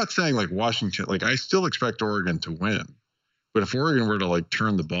 And I'm not saying like Washington, like I still expect Oregon to win. But if Oregon were to like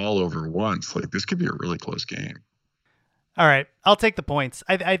turn the ball over once, like this could be a really close game. All right, I'll take the points.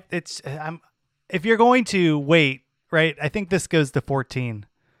 If you're going to wait, right? I think this goes to 14,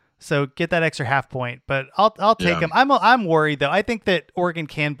 so get that extra half point. But I'll take them. I'm worried though. I think that Oregon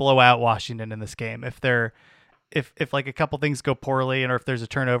can blow out Washington in this game if like a couple things go poorly or if there's a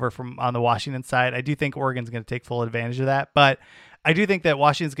turnover from on the Washington side. I do think Oregon's going to take full advantage of that, but I do think that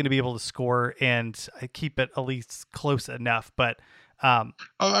Washington's going to be able to score and keep it at least close enough. But I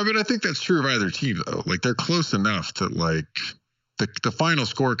mean, I think that's true of either team, though. Like they're close enough to like the final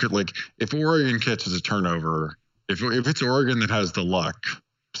score could, like, if Oregon catches a turnover, if it's Oregon that has the luck,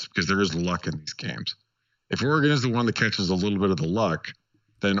 because there is luck in these games. If Oregon is the one that catches a little bit of the luck,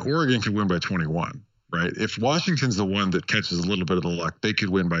 then Oregon could win by 21, right? If Washington's the one that catches a little bit of the luck, they could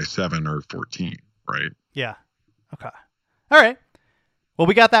win by 7 or 14, right? Yeah. Okay. All right. Well,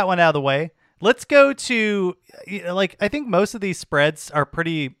 we got that one out of the way. Let's go to, like, I think most of these spreads are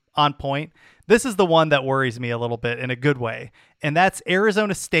pretty on point. This is the one that worries me a little bit in a good way, and that's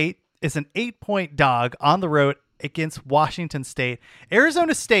Arizona State is an 8-point dog on the road against Washington State.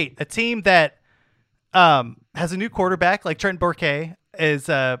 Arizona State, a team that has a new quarterback, like Trent Bourquet is.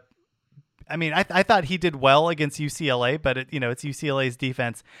 I thought he did well against UCLA, but it's UCLA's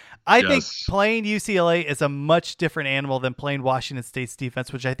defense. I think playing UCLA is a much different animal than playing Washington State's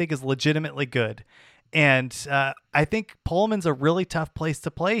defense, which I think is legitimately good. And I think Pullman's a really tough place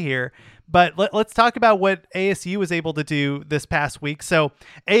to play here. But let's talk about what ASU was able to do this past week. So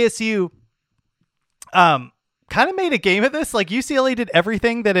ASU kind of made a game of this. Like, UCLA did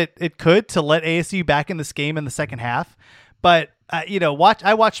everything that it could to let ASU back in this game in the second half. But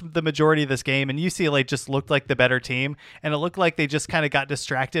I watched the majority of this game, and UCLA just looked like the better team, and it looked like they just kind of got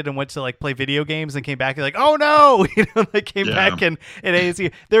distracted and went to like play video games and came back and like, oh no, they came back and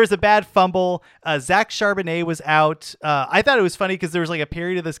ASU. There was a bad fumble. Zach Charbonnet was out. I thought it was funny because there was like a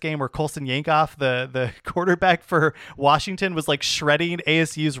period of this game where Colson Yankoff, the quarterback for Washington, was like shredding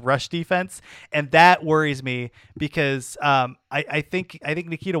ASU's rush defense, and that worries me because I think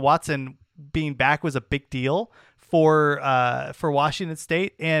Nikita Watson being back was a big deal for Washington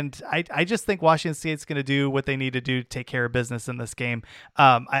State, and I just think Washington State's going to do what they need to do to take care of business in this game.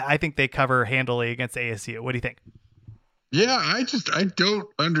 I think they cover handily against ASU. What do you think? Yeah, I don't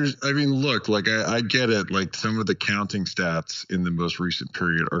I mean, look, like I get it. Like, some of the counting stats in the most recent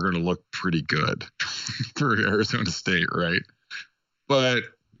period are going to look pretty good for Arizona State, right? But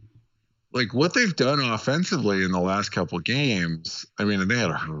like what they've done offensively in the last couple of games, I mean, and they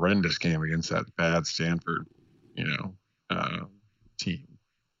had a horrendous game against that bad Stanford team,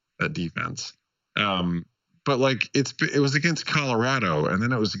 that defense. But like it was against Colorado, and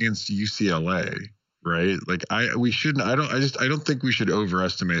then it was against UCLA, right? Like I don't think we should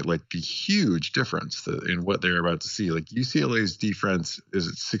overestimate like the huge difference in what they're about to see. Like, UCLA's defense is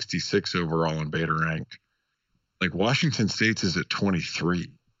at 66 overall in beta rank. Like, Washington State's is at 23,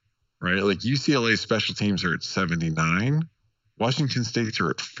 right? Like, UCLA's special teams are at 79. Washington State's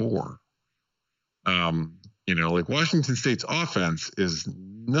are at 4. Like, Washington State's offense is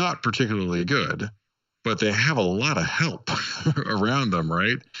not particularly good, but they have a lot of help around them,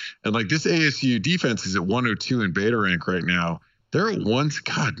 right? And like, this ASU defense is at 102 in beta rank right now. They're at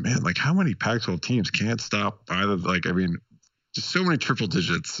God, man, like, how many Pac-12 teams can't stop either? Like, I mean, just so many triple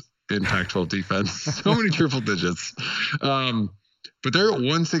digits in Pac-12 defense, so many triple digits. But they're at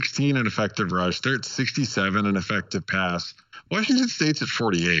 116 in effective rush. They're at 67 in effective pass. Washington State's at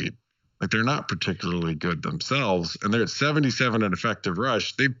 48. Like, they're not particularly good themselves, and they're at 77 in effective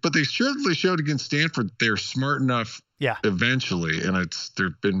rush. But they certainly showed against Stanford they're smart enough eventually. And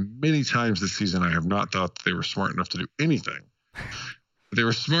there've been many times this season I have not thought that they were smart enough to do anything. They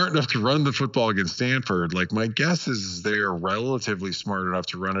were smart enough to run the football against Stanford. Like, my guess is they're relatively smart enough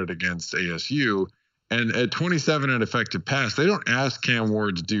to run it against ASU. And at 27 in effective pass, they don't ask Cam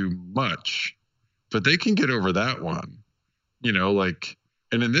Ward to do much, but they can get over that one.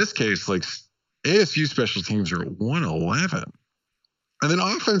 And in this case, like, ASU special teams are at 111. And then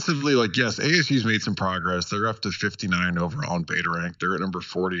offensively, like, yes, ASU's made some progress. They're up to 59 overall in beta rank. They're at number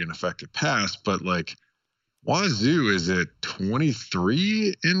 40 in effective pass. But like, Wazoo is at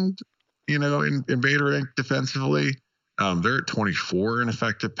 23 in beta rank defensively. They're at 24 in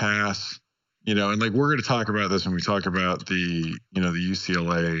effective pass. And like, we're going to talk about this when we talk about the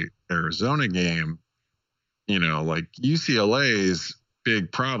UCLA Arizona game. Like, UCLA's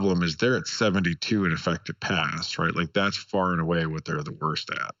big problem is they're at 72 in effective pass, right? Like, that's far and away what they're the worst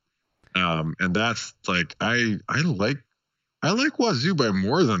at. And that's like, I like Wazoo by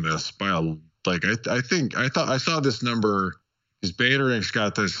more than this. I saw this number. His beta rank's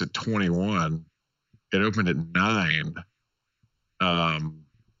got this at 21. It opened at 9. And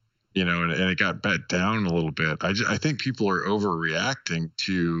it got bet down a little bit. I think people are overreacting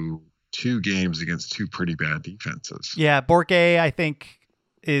to 2 games against 2 pretty bad defenses. Yeah, Bourquet, I think,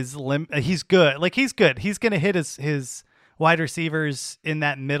 he's good. Like, he's good. He's going to hit his wide receivers in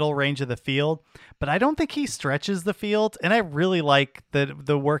that middle range of the field, but I don't think he stretches the field. And I really like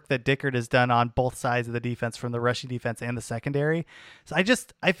the work that Dickert has done on both sides of the defense, from the rushing defense and the secondary. So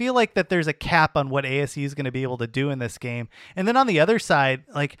I feel like that there's a cap on what ASU is going to be able to do in this game. And then on the other side,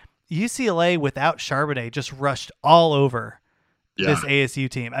 like, UCLA without Charbonnet just rushed all over this ASU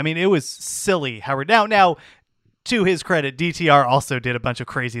team. I mean, it was silly. Now, to his credit, DTR also did a bunch of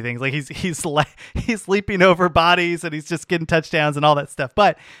crazy things. Like, he's leaping over bodies and he's just getting touchdowns and all that stuff.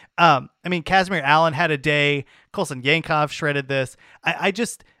 But I mean, Casimir Allen had a day. Colson Yankoff shredded this.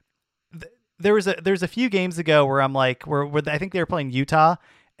 there's a few games ago where I'm like, where I think they were playing Utah,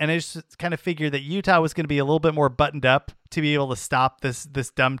 and I just kind of figured that Utah was going to be a little bit more buttoned up to be able to stop this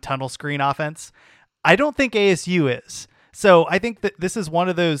dumb tunnel screen offense. I don't think ASU is. So I think that this is one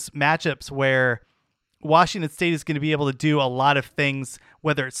of those matchups where Washington State is going to be able to do a lot of things,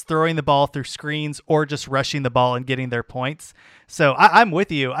 whether it's throwing the ball through screens or just rushing the ball and getting their points. So I'm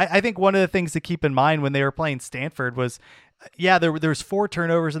with you. I think one of the things to keep in mind when they were playing Stanford was, there was 4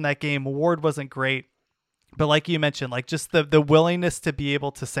 turnovers in that game. Ward wasn't great. But like you mentioned, like just the willingness to be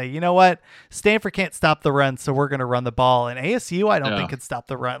able to say, you know what, Stanford can't stop the run, so we're going to run the ball. And ASU, I don't think can stop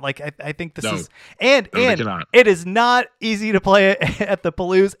the run. Like I think this is, and it is not easy to play at the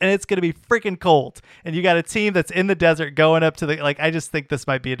Palouse, and it's going to be freaking cold. And you got a team that's in the desert going up to the, like, I just think this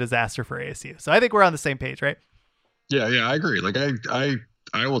might be a disaster for ASU. So I think we're on the same page, right? Yeah, I agree. Like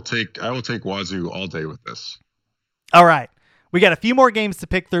I will take Wazoo all day with this. All right, we got a few more games to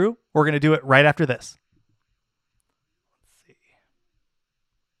pick through. We're going to do it right after this.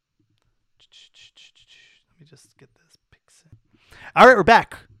 Just get this picks in. All right, we're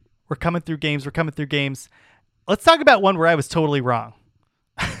back. We're coming through games. Let's talk about one where I was totally wrong.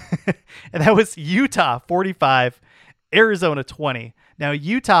 And that was Utah 45, Arizona 20. Now,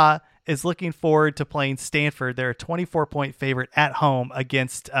 Utah is looking forward to playing Stanford. They're a 24-point favorite at home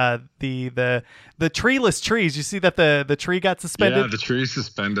against the treeless trees. You see that the tree got suspended? Yeah, the tree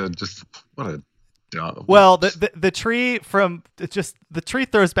suspended. Just what a well, the tree the tree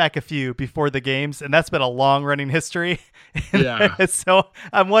throws back a few before the games, and that's been a long running history. Yeah. So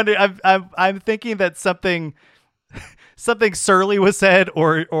I'm wondering, I'm thinking that something surly was said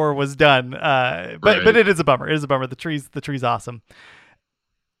or was done. But it is a bummer. It is a bummer. The tree's awesome.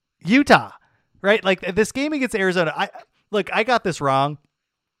 Utah, right? Like this game against Arizona. I got this wrong.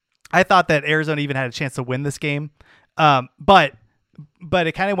 I thought that Arizona even had a chance to win this game. But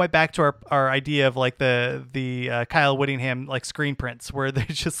it kind of went back to our idea of like the Kyle Whittingham like screen prints where they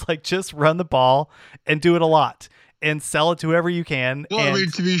just run the ball and do it a lot and sell it to whoever you can. Well, I mean,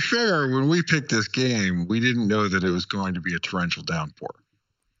 to be fair, when we picked this game, we didn't know that it was going to be a torrential downpour.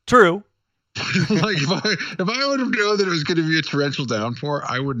 True. Like if I would have known that it was going to be a torrential downpour,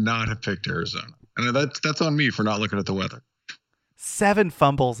 I would not have picked Arizona. And that's on me for not looking at the weather. 7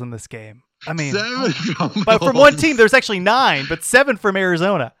 fumbles in this game. I mean, 7 fumbles. But from one team, there's actually 9, but 7 from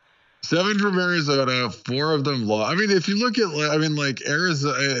Arizona. 7 from Arizona, 4 of them lost. I mean, if you look at,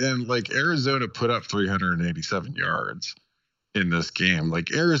 Arizona put up 387 yards in this game.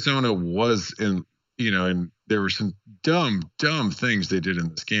 Like Arizona was and there were some dumb things they did in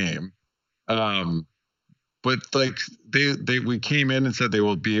this game. But like we came in and said they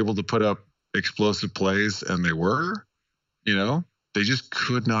will be able to put up explosive plays, and they were, they just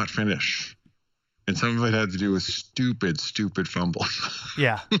could not finish. And some of it had to do with stupid fumbles.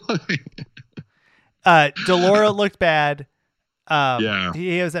 Yeah. Delora looked bad.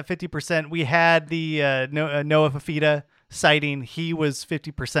 He was at 50%. We had the Noah Fafita sighting. He was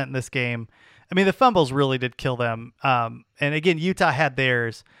 50% in this game. I mean, the fumbles really did kill them. And again, Utah had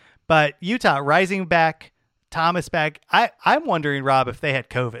theirs. But Utah rising back, Thomas back. I'm wondering, Rob, if they had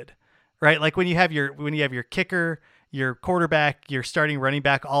COVID, right? Like when you have your kicker, your quarterback, your starting running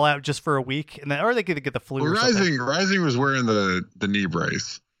back all out just for a week, and then or they could get the flu. Well, Rising was wearing the knee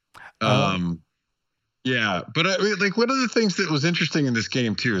brace. Yeah, but I mean, like one of the things that was interesting in this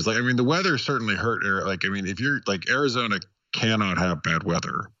game too is the weather certainly hurt. Like, I mean, if you're like Arizona cannot have bad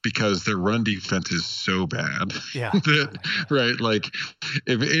weather because their run defense is so bad. Yeah. Right. Like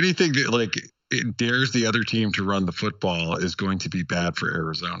if anything that it dares the other team to run the football is going to be bad for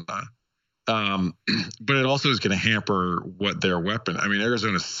Arizona. But it also is going to hamper what their weapon. I mean,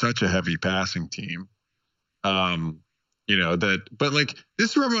 Arizona is such a heavy passing team. But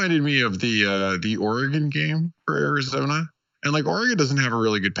this reminded me of the Oregon game for Arizona. And Oregon doesn't have a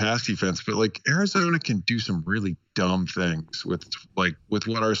really good pass defense, but Arizona can do some really dumb things with what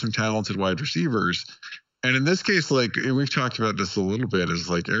are some talented wide receivers. And in this case, and we've talked about this a little bit, is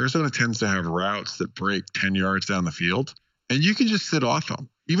Arizona tends to have routes that break 10 yards down the field, and you can just sit off them.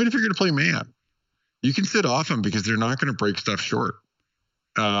 Even if you're going to play man, you can sit off them because they're not going to break stuff short.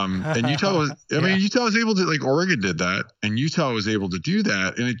 And Utah was, Utah was able to, Oregon did that, and Utah was able to do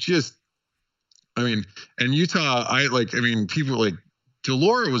that. And it just, and Utah, people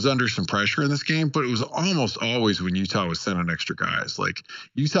Delora was under some pressure in this game, but it was almost always when Utah was sending extra guys.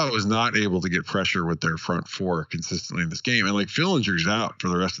 Utah was not able to get pressure with their front four consistently in this game. And Fillinger's out for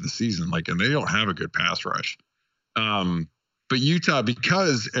the rest of the season, and they don't have a good pass rush. But Utah,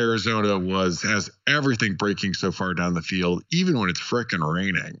 because Arizona has everything breaking so far down the field, even when it's frickin'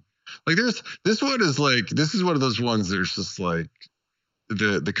 raining. This is one of those ones that's just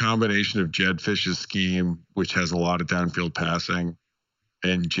the combination of Jed Fish's scheme, which has a lot of downfield passing,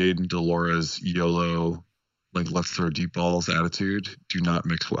 and Jaden Delora's YOLO, like let's throw deep balls attitude, do not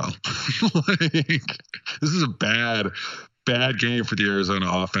mix well. Like, this is a bad game for the Arizona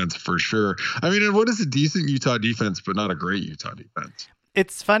offense for sure. I mean, what is a decent Utah defense, but not a great Utah defense?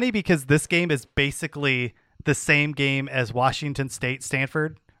 It's funny because this game is basically the same game as Washington State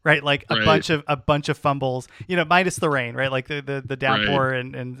Stanford, right? Like a bunch of fumbles, minus the rain, right? Like the downpour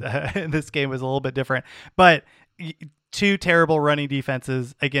and this game was a little bit different, but two terrible running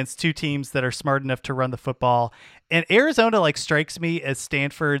defenses against two teams that are smart enough to run the football. And Arizona like strikes me as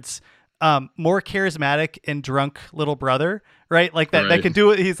Stanford's more charismatic and drunk little brother, right? Like that can do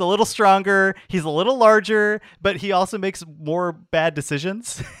it. He's a little stronger. He's a little larger, but he also makes more bad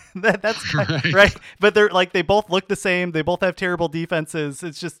decisions. That's right. But they're like, they both look the same. They both have terrible defenses.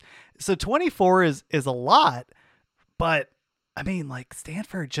 It's just, so 24 is a lot, but I mean, like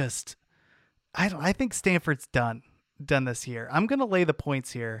Stanford just, I think Stanford's done this year. I'm going to lay the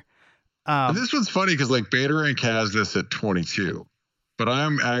points here. This one's funny because like Beta Rank has this at 22. But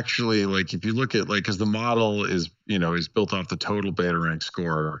I'm actually like, if you look at like, because the model is built off the total Beta Rank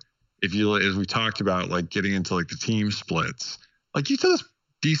score. If you, as we talked about, like getting into like the team splits, like Utah's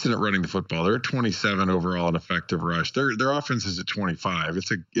decent at running the football. They're at 27 overall in effective rush. Their offense is at 25.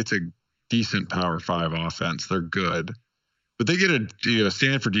 It's a decent Power 5 offense. They're good, but they get a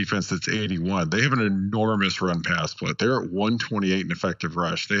Stanford defense that's 81. They have an enormous run pass split. They're at 128 in effective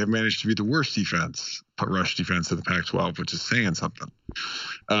rush. They have managed to be the worst rush defense in the Pac-12, which is saying something.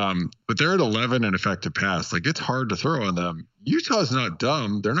 But they're at 11 in effective pass. Like, it's hard to throw on them. Utah's not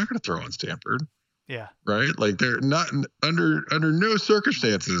dumb. They're not going to throw on Stanford. Yeah. Right. Like, they're not under no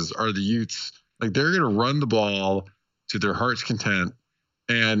circumstances are the Utes like they're going to run the ball to their heart's content.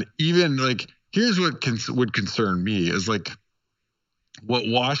 And even like, here's what would concern me is like what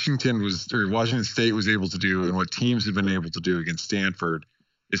Washington State was able to do and what teams have been able to do against Stanford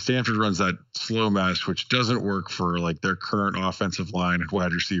is Stanford runs that slow mesh, which doesn't work for like their current offensive line and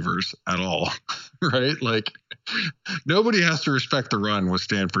wide receivers at all, right? Like nobody has to respect the run with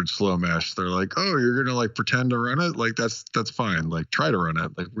Stanford's slow mesh. They're like, oh, you're going to like pretend to run it? Like that's fine. Like try to run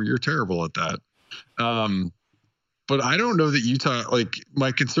it. Like you're terrible at that. But I don't know that Utah, like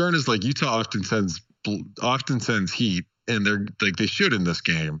my concern is like Utah often sends heat and they're like, they should in this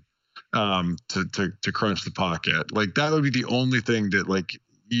game to crunch the pocket. Like that would be the only thing that like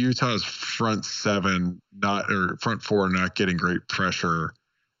Utah's front four not getting great pressure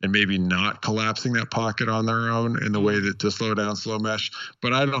and maybe not collapsing that pocket on their own in the way that to slow down slow mesh.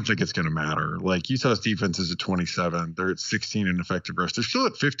 But I don't think it's going to matter. Like Utah's defense is at 27. They're at 16 in effective rush. They're still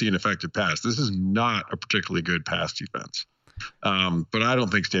at 50 in effective pass. This is not a particularly good pass defense. But I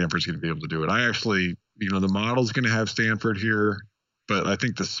don't think Stanford's going to be able to do it. I actually, the model's going to have Stanford here, but I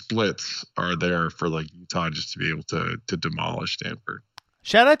think the splits are there for like Utah just to be able to demolish Stanford.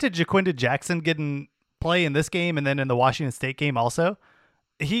 Shout out to Jaquinda Jackson getting play in this game and then in the Washington State game also.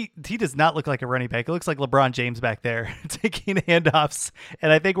 He does not look like a running back. It looks like LeBron James back there taking handoffs,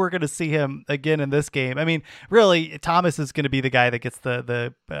 and I think we're going to see him again in this game. I mean, really, Thomas is going to be the guy that gets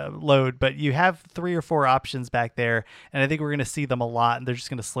the load, but you have 3 or 4 options back there, and I think we're going to see them a lot, and they're just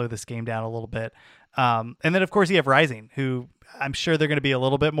going to slow this game down a little bit. And then, of course, you have Rising, who I'm sure they're going to be a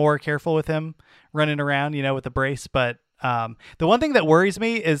little bit more careful with him running around, with the brace. But the one thing that worries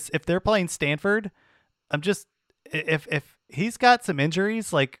me is if they're playing Stanford, if he's got some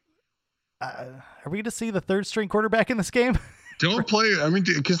injuries, like, are we going to see the third string quarterback in this game? Don't play. I mean,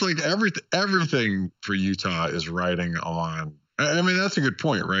 because like everything for Utah is riding on. I mean, that's a good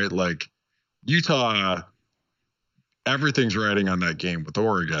point, right? Like Utah, everything's riding on that game with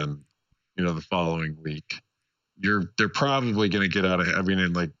Oregon. The following week, they're probably going to get out of. I mean,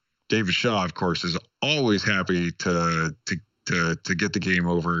 and like David Shaw, of course, is always happy to get the game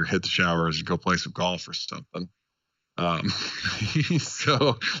over, hit the showers, and go play some golf or something.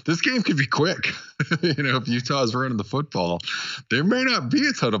 So this game could be quick. If Utah's running the football, there may not be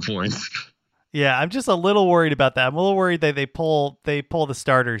a ton of points. Yeah, I'm just a little worried about that. I'm a little worried that they pull the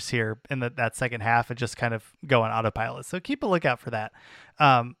starters here in that second half and just kind of go on autopilot. So keep a lookout for that.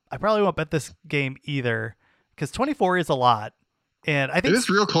 I probably won't bet this game either because 24 is a lot. And I think it's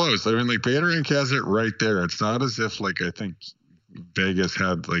real close. I mean, like Beta Rank has it right there. It's not as if like I think Vegas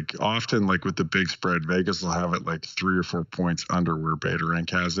had like often like with the big spread, Vegas will have it like 3 or 4 points under where Beta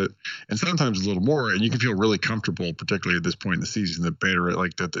Rank has it, and sometimes a little more. And you can feel really comfortable, particularly at this point in the season, that Beta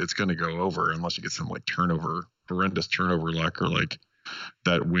like that it's going to go over unless you get some like horrendous turnover luck, or like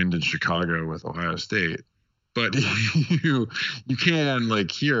that win in Chicago with Ohio State. but you can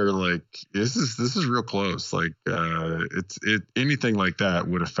like here, like this is real close. Like anything like that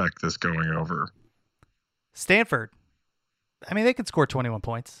would affect this going over. Stanford, I mean, they can score 21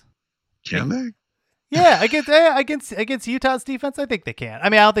 points. Can they? Yeah, against Utah's defense, I think they can. I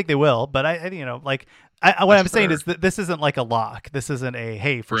mean, I don't think they will, but what I'm saying is that this isn't like a lock. This isn't a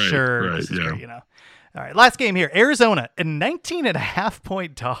hey for sure. Right, this is yeah. great, All right, last game here. Arizona, a 19.5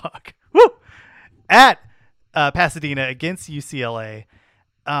 point dog. Woo! At Pasadena against UCLA.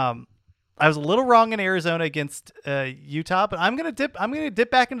 I was a little wrong in Arizona against Utah, but I'm gonna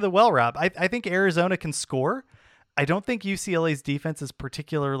dip back into the well, Rob. I think Arizona can score. I don't think UCLA's defense is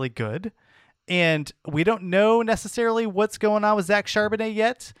particularly good. And we don't know necessarily what's going on with Zach Charbonnet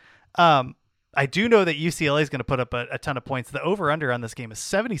yet. I do know that UCLA is going to put up a ton of points. The over-under on this game is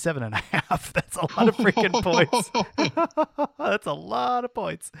 77.5. That's a lot of freaking points. That's a lot of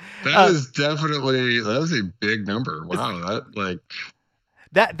points. That is a big number. Wow,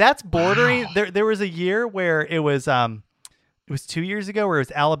 that's bordering. Wow. There was a year where it was 2 years ago where it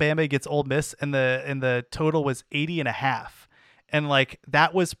was Alabama against Ole Miss, and the total was 80.5. And like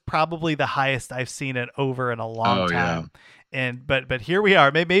that was probably the highest I've seen it over in a long time. Yeah. And but here we are.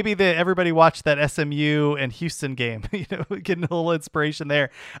 Maybe everybody watched that SMU and Houston game, getting a little inspiration there.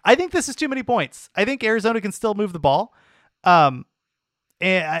 I think this is too many points. I think Arizona can still move the ball. And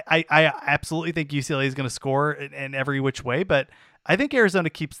I absolutely think UCLA is going to score in every which way, but I think Arizona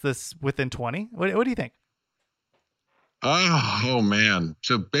keeps this within 20. What do you think? Oh man.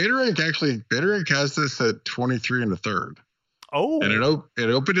 So Beta Rank has this at 23 1/3. Oh, and it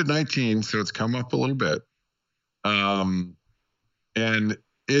opened at 19, so it's come up a little bit. And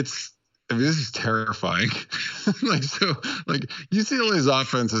this is terrifying. UCLA's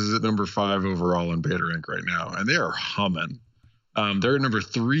offense is at number 5 overall in Beta Rank right now, and they are humming. They're at number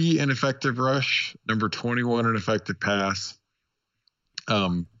 3 in effective rush, number 21 in effective pass.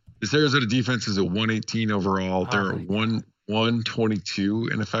 This Arizona defense is at 118 overall. They're at 122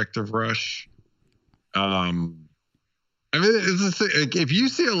 in effective rush. I mean, it's the thing. Like, if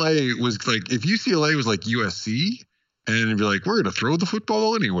UCLA was like USC, and it'd be like, we're going to throw the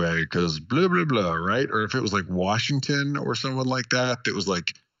football anyway because blah, blah, blah, right? Or if it was like Washington or someone like that was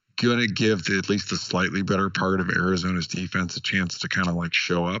like going to give at least the slightly better part of Arizona's defense a chance to kind of like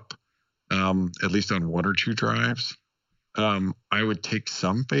show up, at least on 1 or 2 drives. I would take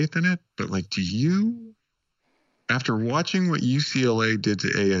some faith in it, but like, after watching what UCLA did to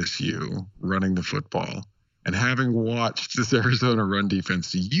ASU running the football, and having watched this Arizona run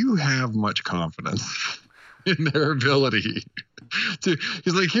defense, do you have much confidence in their ability to?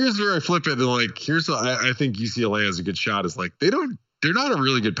 Because like, here's where I flip it. And like, I think UCLA has a good shot. Is like they're not a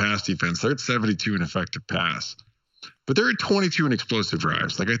really good pass defense. They're at 72 in effective pass, but they're at 22 in explosive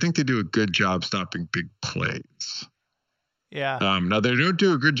drives. Like I think they do a good job stopping big plays. Yeah. Now they don't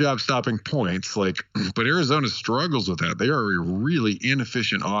do a good job stopping points, but Arizona struggles with that. They are a really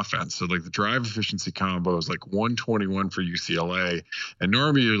inefficient offense. So like the drive efficiency combo is like 121 for UCLA, and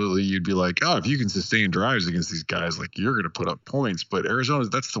normally you'd be like, oh, if you can sustain drives against these guys, like you're going to put up points. But Arizona,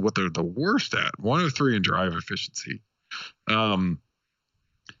 that's what they're the worst at, 103 in drive efficiency. I mean,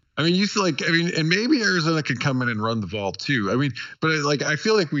 and maybe Arizona could come in and run the ball too. I mean, but I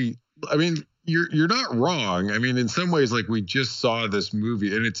feel like you're not wrong. I mean, in some ways, like we just saw this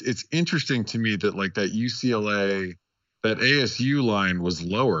movie, and it's interesting to me that like that UCLA, that ASU line was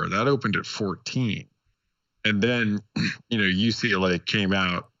lower. That opened at 14, and then UCLA came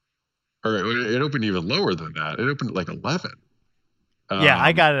out, or it opened even lower than that. It opened at like 11. Yeah,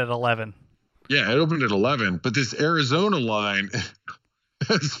 I got it at 11. Yeah, it opened at 11, but this Arizona line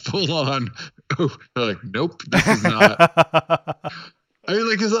is full on. Oh, they're like, nope, this is not. I mean,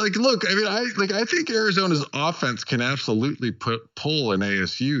 look. I mean, I think Arizona's offense can absolutely pull an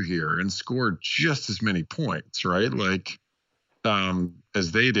ASU here and score just as many points, right? Like,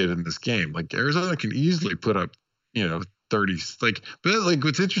 as they did in this game. Like Arizona can easily put up, 30. But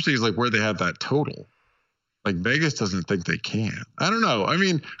what's interesting is like where they have that total. Like Vegas doesn't think they can. I don't know. I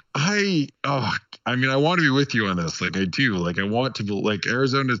mean, I want to be with you on this. Like I do. Like I want to. Like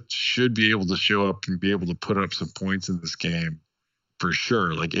Arizona should be able to show up and be able to put up some points in this game. For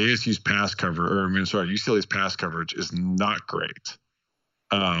sure. Like ASU's UCLA's pass coverage is not great.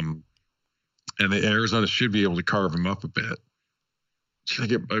 And the Arizona should be able to carve them up a bit. I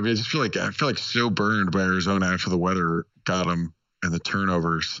feel like so burned by Arizona after the weather got them and the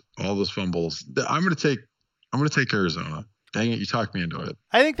turnovers, all those fumbles. I'm going to take Arizona. Dang it. You talked me into it.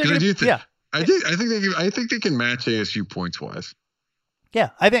 I think they're going to, I think they can match ASU points wise.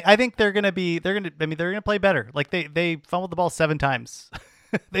 Yeah, I think they're gonna play better. Like they fumbled the ball 7 times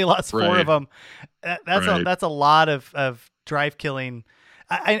They lost 4 of them. That's a lot of drive killing.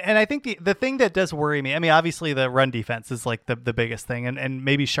 I think the thing that does worry me, I mean, obviously the run defense is like the biggest thing, and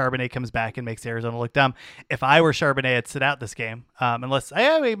maybe Charbonnet comes back and makes Arizona look dumb. If I were Charbonnet, I'd sit out this game, unless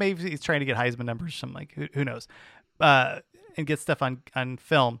maybe he's trying to get Heisman numbers or something, like who knows, and get stuff on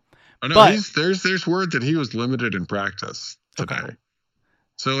film. I know there's word that he was limited in practice today. Okay.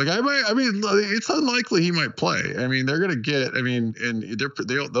 So like it's unlikely he might play. I mean, they're gonna get. I mean, and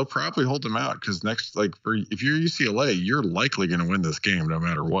they'll probably hold him out because if you're UCLA, you're likely gonna win this game no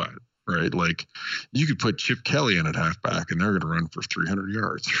matter what, right? Like you could put Chip Kelly in at halfback and they're gonna run for 300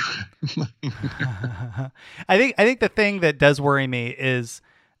 yards. I think the thing that does worry me is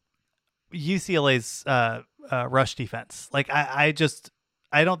UCLA's rush defense. Like I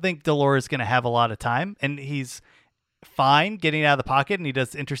don't think Delore is gonna have a lot of time, and he's fine getting out of the pocket and he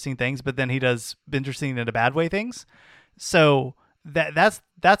does interesting things, but then he does interesting in a bad way things. So that's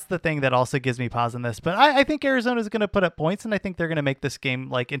the thing that also gives me pause in this. But I think Arizona is going to put up points, and I think they're going to make this game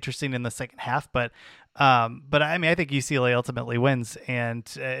like interesting in the second half. But I mean, I think UCLA ultimately wins, and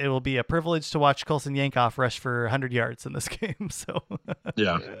it will be a privilege to watch Colson Yankoff rush for 100 yards in this game. So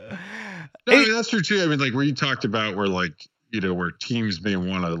yeah, no, I mean, that's true too. I mean, like where you talked about where like where teams may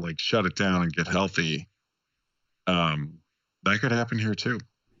want to like shut it down and get healthy. That could happen here too.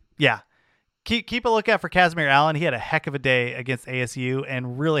 Yeah. Keep a lookout for Casimir Allen. He had a heck of a day against ASU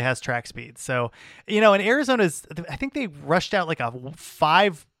and really has track speed. So, in Arizona's, I think they rushed out like a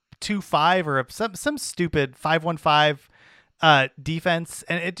 5-2-5 or some stupid 5-1-5 defense.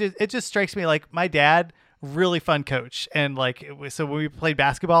 And it just strikes me like my dad, really fun coach. And like, so when we played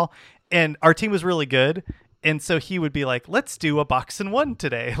basketball and our team was really good. And so he would be like, let's do a box and one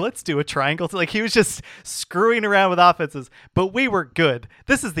today. Let's do a triangle. Like he was just screwing around with offenses, but we were good.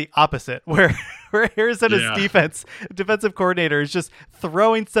 This is the opposite where Arizona's defensive coordinator is just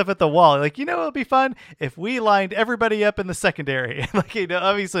throwing stuff at the wall. Like, it would be fun if we lined everybody up in the secondary. Like,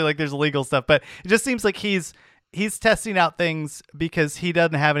 obviously like there's legal stuff, but it just seems like he's testing out things because he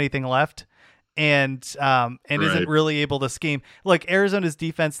doesn't have anything left. And isn't really able to scheme. Like Arizona's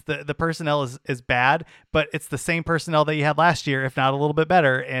defense, the personnel is bad, but it's the same personnel that you had last year, if not a little bit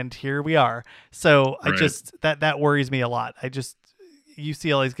better. And here we are. So I just that worries me a lot.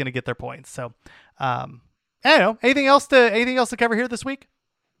 UCLA is going to get their points. So I don't know. Anything else to cover here this week?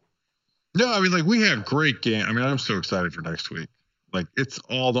 No, I mean, like we have great game. I mean, I'm so excited for next week. Like it's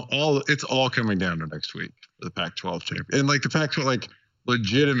all coming down to next week for the Pac-12 champion, and like the Pac-12, like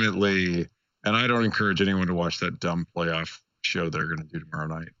legitimately. And I don't encourage anyone to watch that dumb playoff show they're going to do tomorrow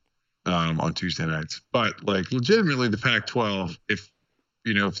night on Tuesday nights. But like legitimately the Pac-12, if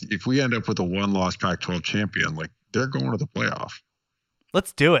we end up with a 1-loss Pac-12 champion, like they're going to the playoff.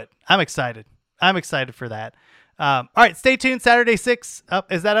 Let's do it. I'm excited for that. All right, stay tuned. Saturday 6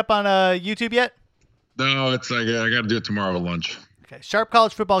 up. Is that up on YouTube yet? No, it's like I got to do it tomorrow at lunch. Okay. Sharp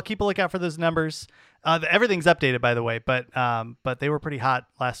College Football. Keep a lookout for those numbers. Everything's updated, by the way, but they were pretty hot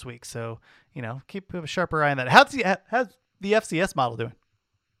last week. So, keep a sharper eye on that. How's the FCS model doing?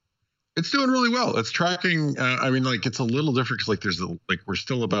 It's doing really well. It's tracking. I mean, like it's a little different because we're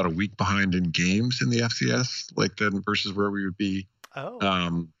still about a week behind in games in the FCS, like then versus where we would be.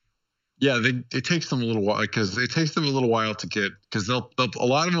 Oh. Yeah, it takes them a little while because it takes them a little while to get because a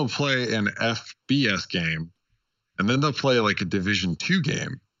lot of them will play an FBS game, and then they'll play like a Division II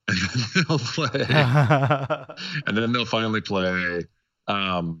game. And then they'll play, and then they'll finally play,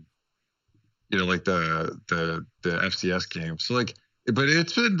 like the FCS game. So like, but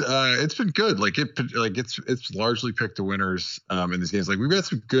it's been good. Like it's largely picked the winners in these games. Like we've got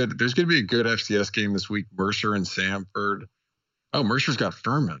some good. There's going to be a good FCS game this week. Mercer and Samford. Oh, Mercer's got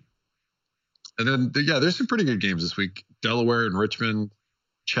Furman. And then there's some pretty good games this week. Delaware and Richmond.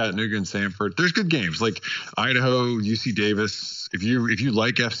 Chattanooga and Samford. There's good games like Idaho, UC Davis. If you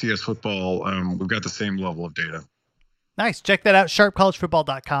like FCS football, we've got the same level of data. Nice. Check that out,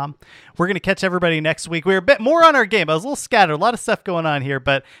 sharpcollegefootball.com. We're going to catch everybody next week. We're a bit more on our game. I was a little scattered, a lot of stuff going on here,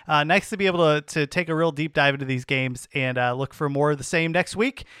 but nice to be able to take a real deep dive into these games and look for more of the same next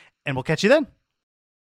week, and we'll catch you then.